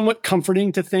 it's somewhat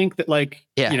comforting to think that like,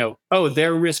 oh,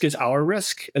 their risk is our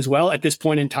risk as well at this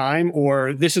point in time,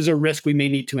 or this is a risk we may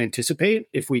need to anticipate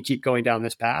if we keep going down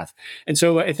this path. And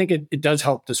so I think it does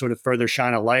help to sort of further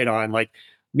shine a light on like,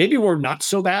 maybe we're not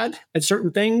so bad at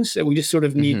certain things that we just sort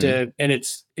of need to, and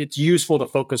it's useful to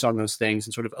focus on those things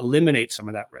and sort of eliminate some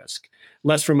of that risk,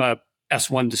 less from a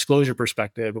S1 disclosure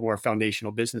perspective or a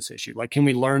foundational business issue. Like, can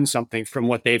we learn something from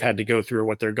what they've had to go through or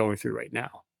what they're going through right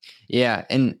now? Yeah.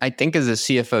 And I think as a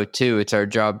CFO too, it's our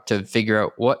job to figure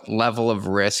out what level of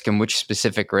risk and which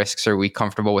specific risks are we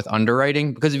comfortable with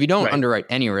underwriting. Because if you don't underwrite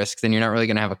any risk, then you're not really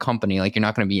going to have a company. Like you're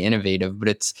not going to be innovative. But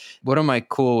it's, what am I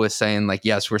cool with saying like,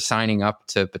 yes, we're signing up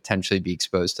to potentially be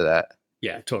exposed to that?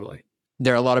 Yeah, totally.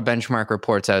 There are a lot of benchmark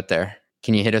reports out there.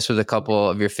 Can you hit us with a couple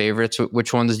of your favorites?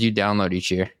 Which ones do you download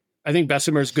each year? I think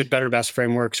Bessemer's good, better, best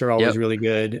frameworks are always really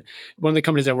good. One of the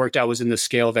companies I worked at was in the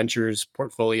Scale Ventures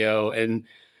portfolio, and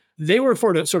they were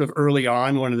sort of early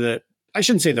on one of the, I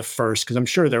shouldn't say the first, because I'm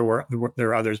sure there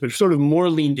are others, but sort of more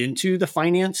leaned into the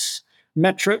finance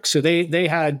metrics. So they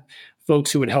had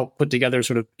folks who would help put together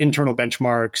sort of internal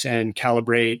benchmarks and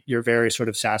calibrate your various sort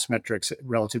of SaaS metrics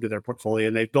relative to their portfolio.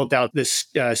 And they've built out this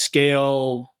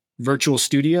Scale Virtual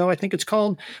Studio, I think it's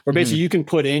called, where basically you can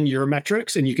put in your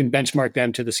metrics and you can benchmark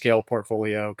them to the Scale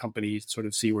portfolio companies, sort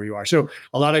of see where you are. So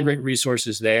a lot of great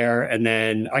resources there. And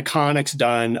then Iconic's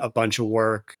done a bunch of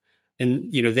work,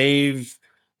 and they've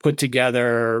put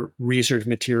together research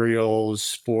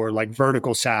materials for like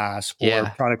vertical SaaS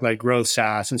or product-led growth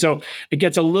SaaS. And so it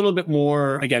gets a little bit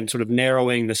more, again, sort of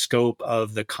narrowing the scope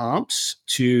of the comps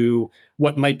to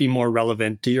what might be more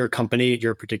relevant to your company at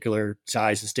your particular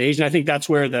size and stage. And I think that's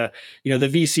where the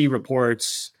VC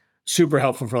reports super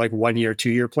helpful for like 1 year, 2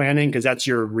 year planning, because that's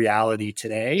your reality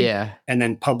today. Yeah. And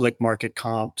then public market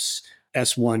comps,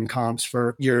 S1 comps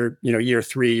for your, year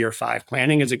 3, year 5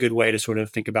 planning is a good way to sort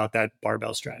of think about that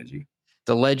barbell strategy.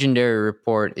 The legendary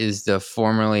report is the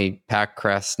formerly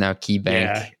PacCrest, now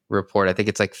KeyBank report. I think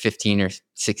it's like 15 or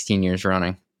 16 years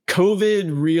running. COVID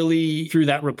really threw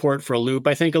that report for a loop,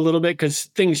 I think, a little bit, because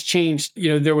things changed.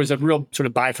 There was a real sort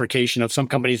of bifurcation of some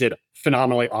companies that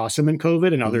phenomenally awesome in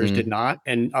COVID and others did not.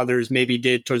 And others maybe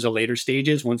did towards the later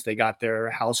stages once they got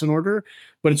their house in order.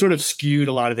 But it sort of skewed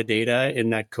a lot of the data in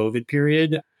that COVID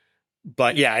period.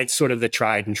 But yeah, it's sort of the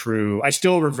tried and true. I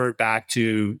still revert back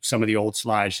to some of the old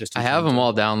slides. I have them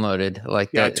all downloaded.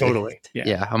 Like that. Totally.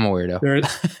 Yeah, I'm a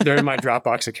weirdo. They're in my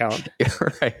Dropbox account.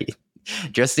 Right.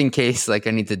 Just in case, like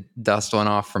I need to dust one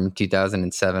off from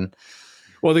 2007.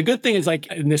 Well, the good thing is like,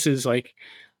 and this is like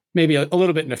maybe a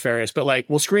little bit nefarious, but like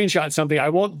we'll screenshot something. I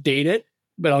won't date it,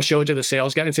 but I'll show it to the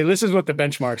sales guy and say, this is what the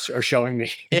benchmarks are showing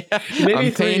me. Yeah, maybe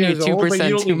I'm paying you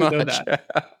 2% too much.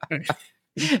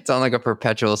 It's on like a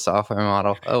perpetual software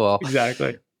model. Oh, well.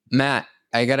 Exactly. Matt,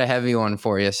 I got a heavy one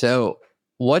for you. So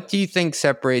what do you think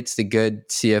separates the good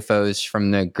CFOs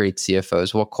from the great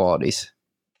CFOs? What qualities?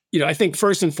 I think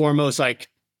first and foremost, like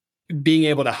being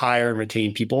able to hire and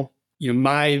retain people.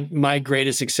 My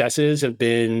greatest successes have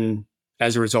been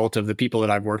as a result of the people that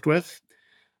I've worked with.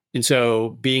 And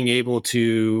so being able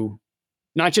to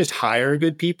not just hire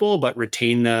good people, but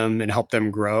retain them and help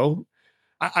them grow.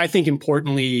 I think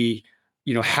importantly,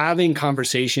 having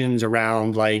conversations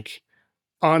around like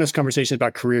honest conversations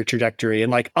about career trajectory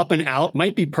and like up and out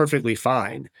might be perfectly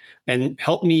fine. And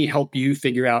help me help you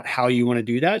figure out how you want to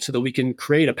do that so that we can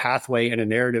create a pathway and a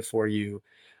narrative for you.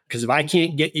 Because if I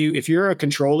can't get you, if you're a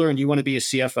controller and you want to be a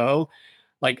CFO,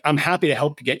 like I'm happy to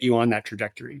help get you on that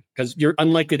trajectory because you're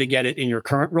unlikely to get it in your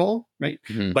current role, right?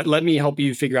 But let me help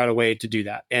you figure out a way to do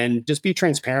that and just be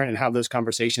transparent and have those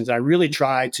conversations. I really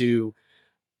try to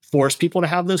force people to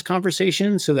have those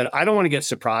conversations so that I don't want to get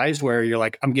surprised where you're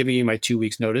like, I'm giving you my 2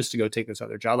 weeks notice to go take this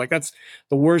other job. Like that's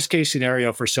the worst case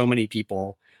scenario for so many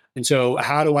people. And so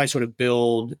how do I sort of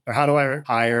build, or how do I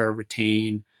hire,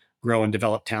 retain, grow, and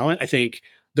develop talent? I think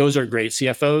those are great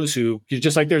CFOs who,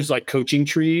 just like there's like coaching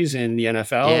trees in the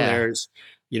NFL, there's,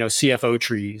 CFO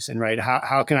trees. And right,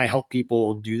 how can I help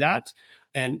people do that?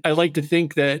 And I like to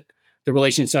think that the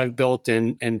relationships I've built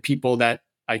and people that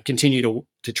I continue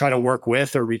to try to work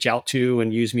with or reach out to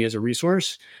and use me as a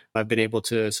resource, I've been able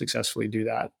to successfully do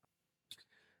that.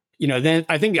 Then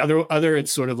I think the other,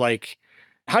 it's sort of like,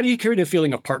 how do you create a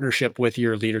feeling of partnership with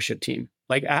your leadership team?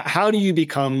 Like, how do you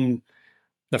become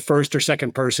the first or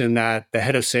second person that the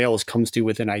head of sales comes to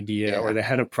with an idea or Yeah. the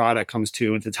head of product comes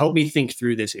to and says, help me think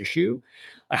through this issue.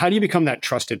 How do you become that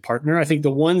trusted partner? I think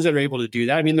the ones that are able to do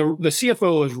that, I mean, the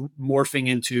CFO is morphing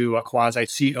into a quasi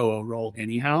COO role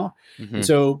anyhow. And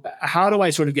so how do I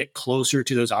sort of get closer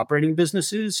to those operating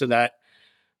businesses so that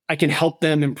I can help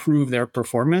them improve their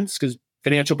performance? Because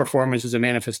financial performance is a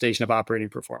manifestation of operating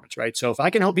performance, right? So if I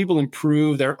can help people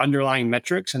improve their underlying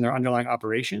metrics and their underlying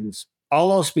operations,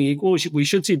 all else being equal, we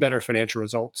should see better financial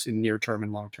results in near term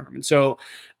and long term. And so,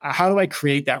 how do I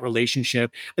create that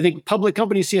relationship? I think public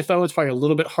company CFO is probably a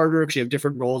little bit harder because you have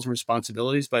different roles and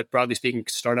responsibilities. But broadly speaking,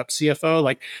 startup CFO,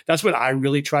 like that's what I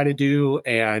really try to do,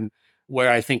 and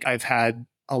where I think I've had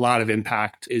a lot of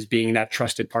impact is being that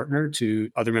trusted partner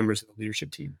to other members of the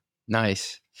leadership team.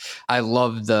 Nice. I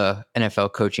love the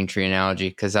NFL coaching tree analogy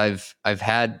because I've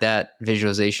had that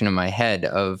visualization in my head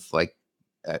of like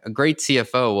a great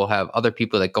CFO will have other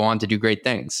people that go on to do great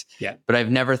things. Yeah. But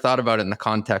I've never thought about it in the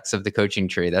context of the coaching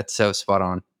tree. That's so spot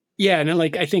on. Yeah. And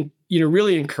like, I think,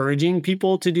 really encouraging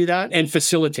people to do that and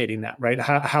facilitating that, right?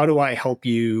 How do I help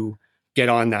you get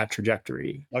on that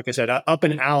trajectory? Like I said, up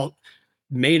and out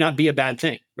may not be a bad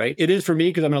thing, right? It is for me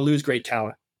because I'm going to lose great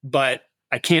talent, but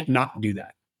I can't not do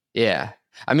that. Yeah.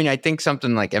 I mean, I think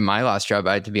something like in my last job,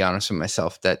 I had to be honest with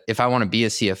myself that if I want to be a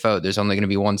CFO, there's only going to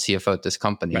be one CFO at this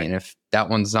company. Right. And if that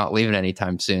one's not leaving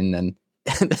anytime soon, then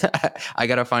I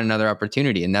got to find another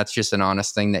opportunity. And that's just an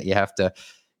honest thing that you have to,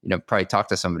 probably talk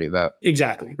to somebody about.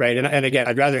 Exactly. Right. And again,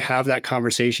 I'd rather have that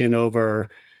conversation over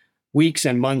weeks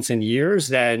and months and years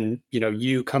than,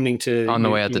 you coming to On the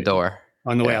way out the door.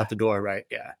 On the way out the door. Right.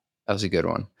 Yeah. That was a good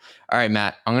one. All right,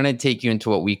 Matt, I'm going to take you into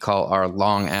what we call our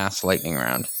long ass lightning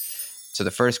round. So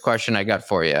the first question I got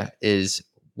for you is,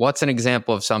 what's an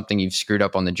example of something you've screwed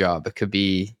up on the job? It could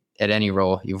be at any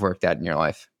role you've worked at in your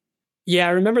life. Yeah,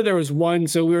 I remember there was one.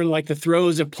 So we were like the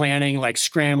throes of planning, like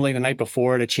scrambling the night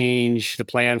before to change the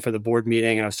plan for the board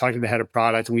meeting. And I was talking to the head of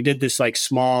product and we did this like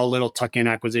small little tuck-in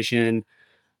acquisition. And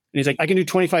he's like, I can do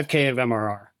 25K of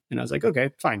MRR. And I was like,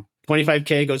 okay, fine.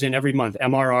 25K goes in every month.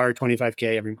 MRR,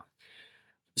 25K every month.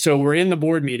 So we're in the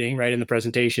board meeting, right, in the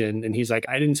presentation. And he's like,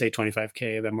 I didn't say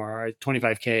 25K of MRR,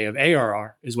 25K of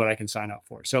ARR is what I can sign up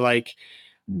for. So like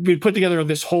we put together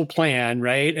this whole plan,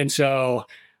 right? And so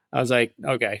I was like,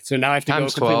 okay, so now I have to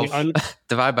Times go completely 12.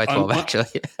 Divide by 12,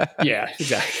 actually. Yeah,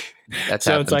 exactly. That's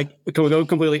so happened. It's like go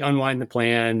completely unwind the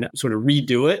plan, sort of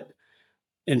redo it.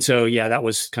 And so, yeah, that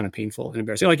was kind of painful and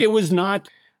embarrassing. Like it was not,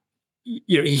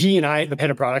 he and I, the head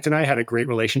of product and I had a great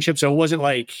relationship. So it wasn't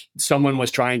like someone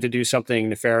was trying to do something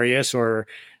nefarious or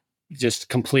just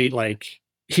complete, like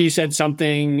he said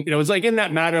something, it was like in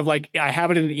that matter of like, I have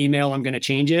it in an email, I'm going to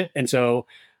change it. And so,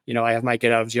 I have my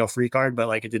get out of jail free card, but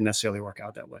like it didn't necessarily work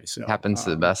out that way. So happens to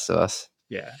the best of us.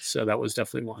 Yeah. So that was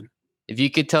definitely one. If you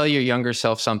could tell your younger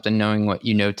self something, knowing what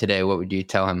you know today, what would you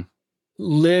tell him?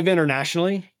 Live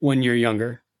internationally when you're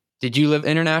younger. Did you live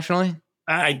internationally?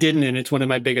 I didn't. And it's one of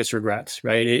my biggest regrets,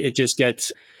 right? It just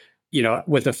gets,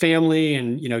 with a family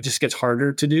and, just gets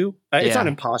harder to do. It's not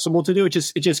impossible to do. It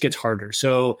just gets harder.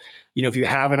 So, if you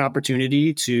have an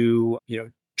opportunity to,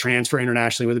 transfer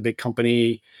internationally with a big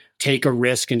company, take a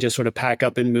risk and just sort of pack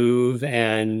up and move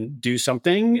and do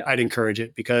something, I'd encourage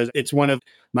it because it's one of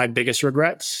my biggest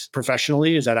regrets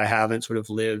professionally is that I haven't sort of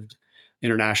lived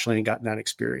internationally and gotten that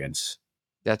experience.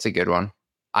 That's a good one.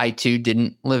 I too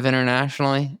didn't live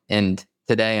internationally. And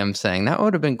today I'm saying that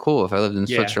would have been cool if I lived in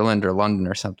Switzerland or London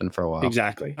or something for a while.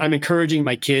 Exactly. I'm encouraging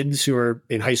my kids who are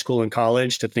in high school and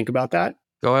college to think about that.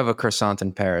 Go have a croissant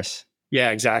in Paris. Yeah,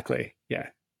 exactly. Yeah.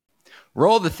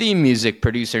 Roll the theme music,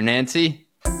 producer Nancy.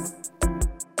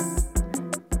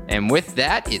 And with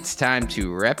that, it's time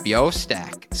to rep yo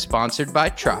stack, sponsored by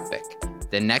Tropic,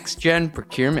 the next-gen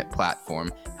procurement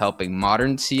platform helping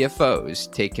modern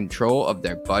CFOs take control of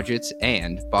their budgets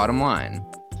and bottom line.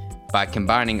 By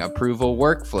combining approval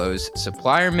workflows,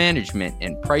 supplier management,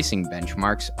 and pricing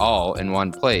benchmarks all in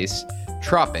one place,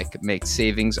 Tropic makes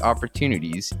savings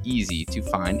opportunities easy to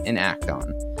find and act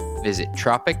on. Visit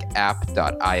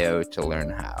tropicapp.io to learn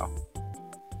how.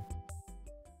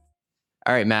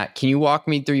 All right, Matt, can you walk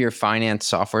me through your finance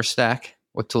software stack?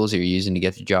 What tools are you using to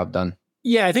get the job done?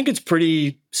 Yeah, I think it's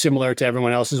pretty similar to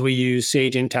everyone else's. We use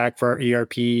Sage Intacct for our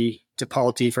ERP,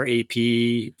 Topology for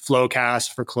AP,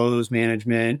 Flowcast for close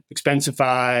management,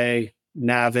 Expensify,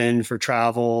 Navin for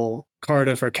travel,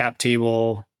 Carta for cap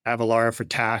table, Avalara for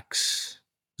tax,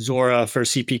 Zora for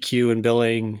CPQ and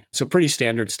billing. So pretty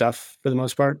standard stuff for the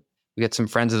most part. We got some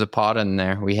friends of the pod in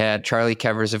there. We had Charlie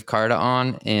Kevers of Carta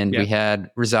on, and we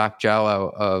had Razak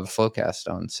Jallo of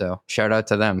Flowcast on. So shout out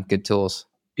to them. Good tools.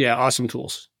 Yeah, awesome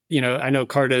tools. I know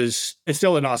Carta's, it's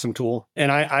still an awesome tool.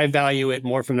 And I value it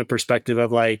more from the perspective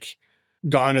of like,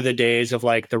 gone are the days of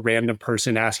like the random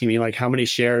person asking me like, how many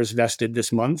shares vested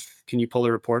this month? Can you pull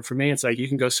a report for me? It's like, you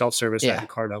can go self-service that in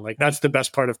Carta. Like that's the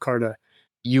best part of Carta.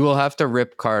 You will have to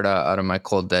rip Carta out of my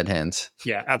cold, dead hands.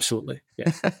 Yeah, absolutely.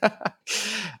 Yeah.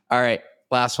 All right.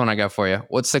 Last one I got for you.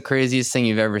 What's the craziest thing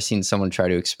you've ever seen someone try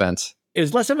to expense? It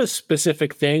was less of a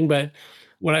specific thing, but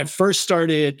when I first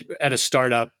started at a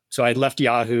startup, so I left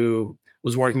Yahoo,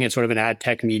 was working at sort of an ad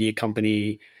tech media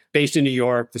company based in New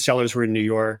York. The sellers were in New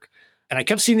York. And I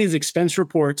kept seeing these expense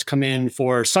reports come in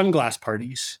for sunglass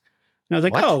parties. And I was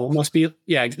like, What? oh, must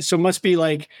be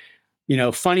like,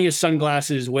 funniest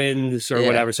sunglasses wins or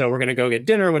whatever. So we're going to go get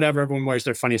dinner or whatever. Everyone wears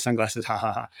their funniest sunglasses. Ha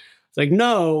ha ha. It's like,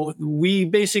 no, we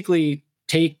basically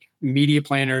take media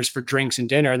planners for drinks and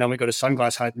dinner, and then we go to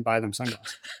Sunglass Hut and buy them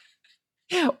sunglasses.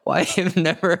 Why I've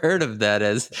never heard of that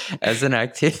as an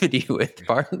activity with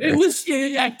partners. It was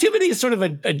activity is sort of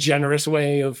a generous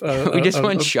way of we just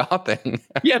went shopping.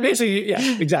 Yeah, basically,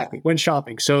 yeah, exactly. Went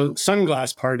shopping. So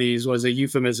sunglass parties was a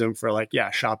euphemism for like,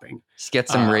 shopping. Just get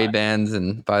some Ray-Bans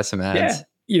and buy some ads.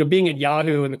 Yeah. Being at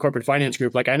Yahoo and the corporate finance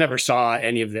group, like I never saw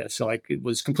any of this. So like it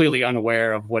was completely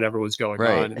unaware of whatever was going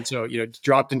on. And so,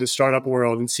 dropped into startup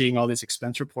world and seeing all these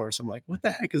expense reports. I'm like, what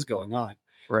the heck is going on?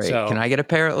 Right. So, can I get a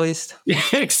pair at least? Yeah,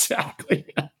 exactly.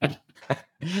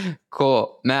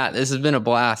 Cool. Matt, this has been a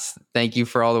blast. Thank you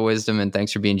for all the wisdom and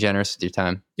thanks for being generous with your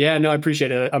time. Yeah, no, I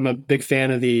appreciate it. I'm a big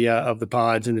fan of the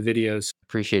pods and the videos.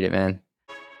 Appreciate it, man.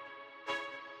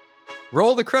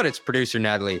 Roll the credits, producer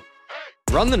Natalie.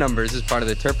 Run the Numbers is part of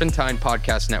the Turpentine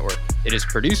Podcast Network. It is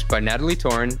produced by Natalie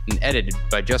Torren and edited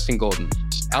by Justin Golden.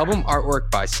 Album artwork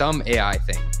by Some AI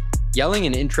Thing. Yelling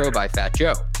and intro by Fat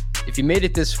Joe. If you made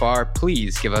it this far,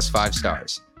 please give us 5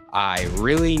 stars. I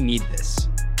really need this.